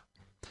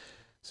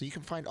 So you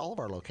can find all of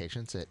our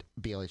locations at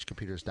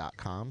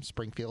blhcomputers.com.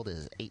 Springfield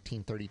is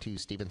 1832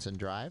 Stevenson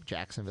Drive.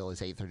 Jacksonville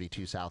is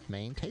 832 South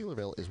Main.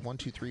 Taylorville is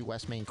 123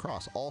 West Main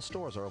Cross. All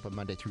stores are open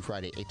Monday through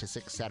Friday, 8 to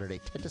 6, Saturday,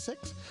 10 to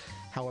 6.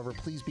 However,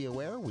 please be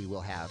aware we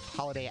will have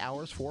holiday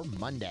hours for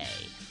Monday.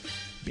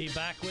 Be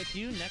back with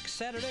you next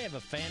Saturday. Have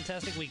a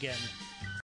fantastic weekend.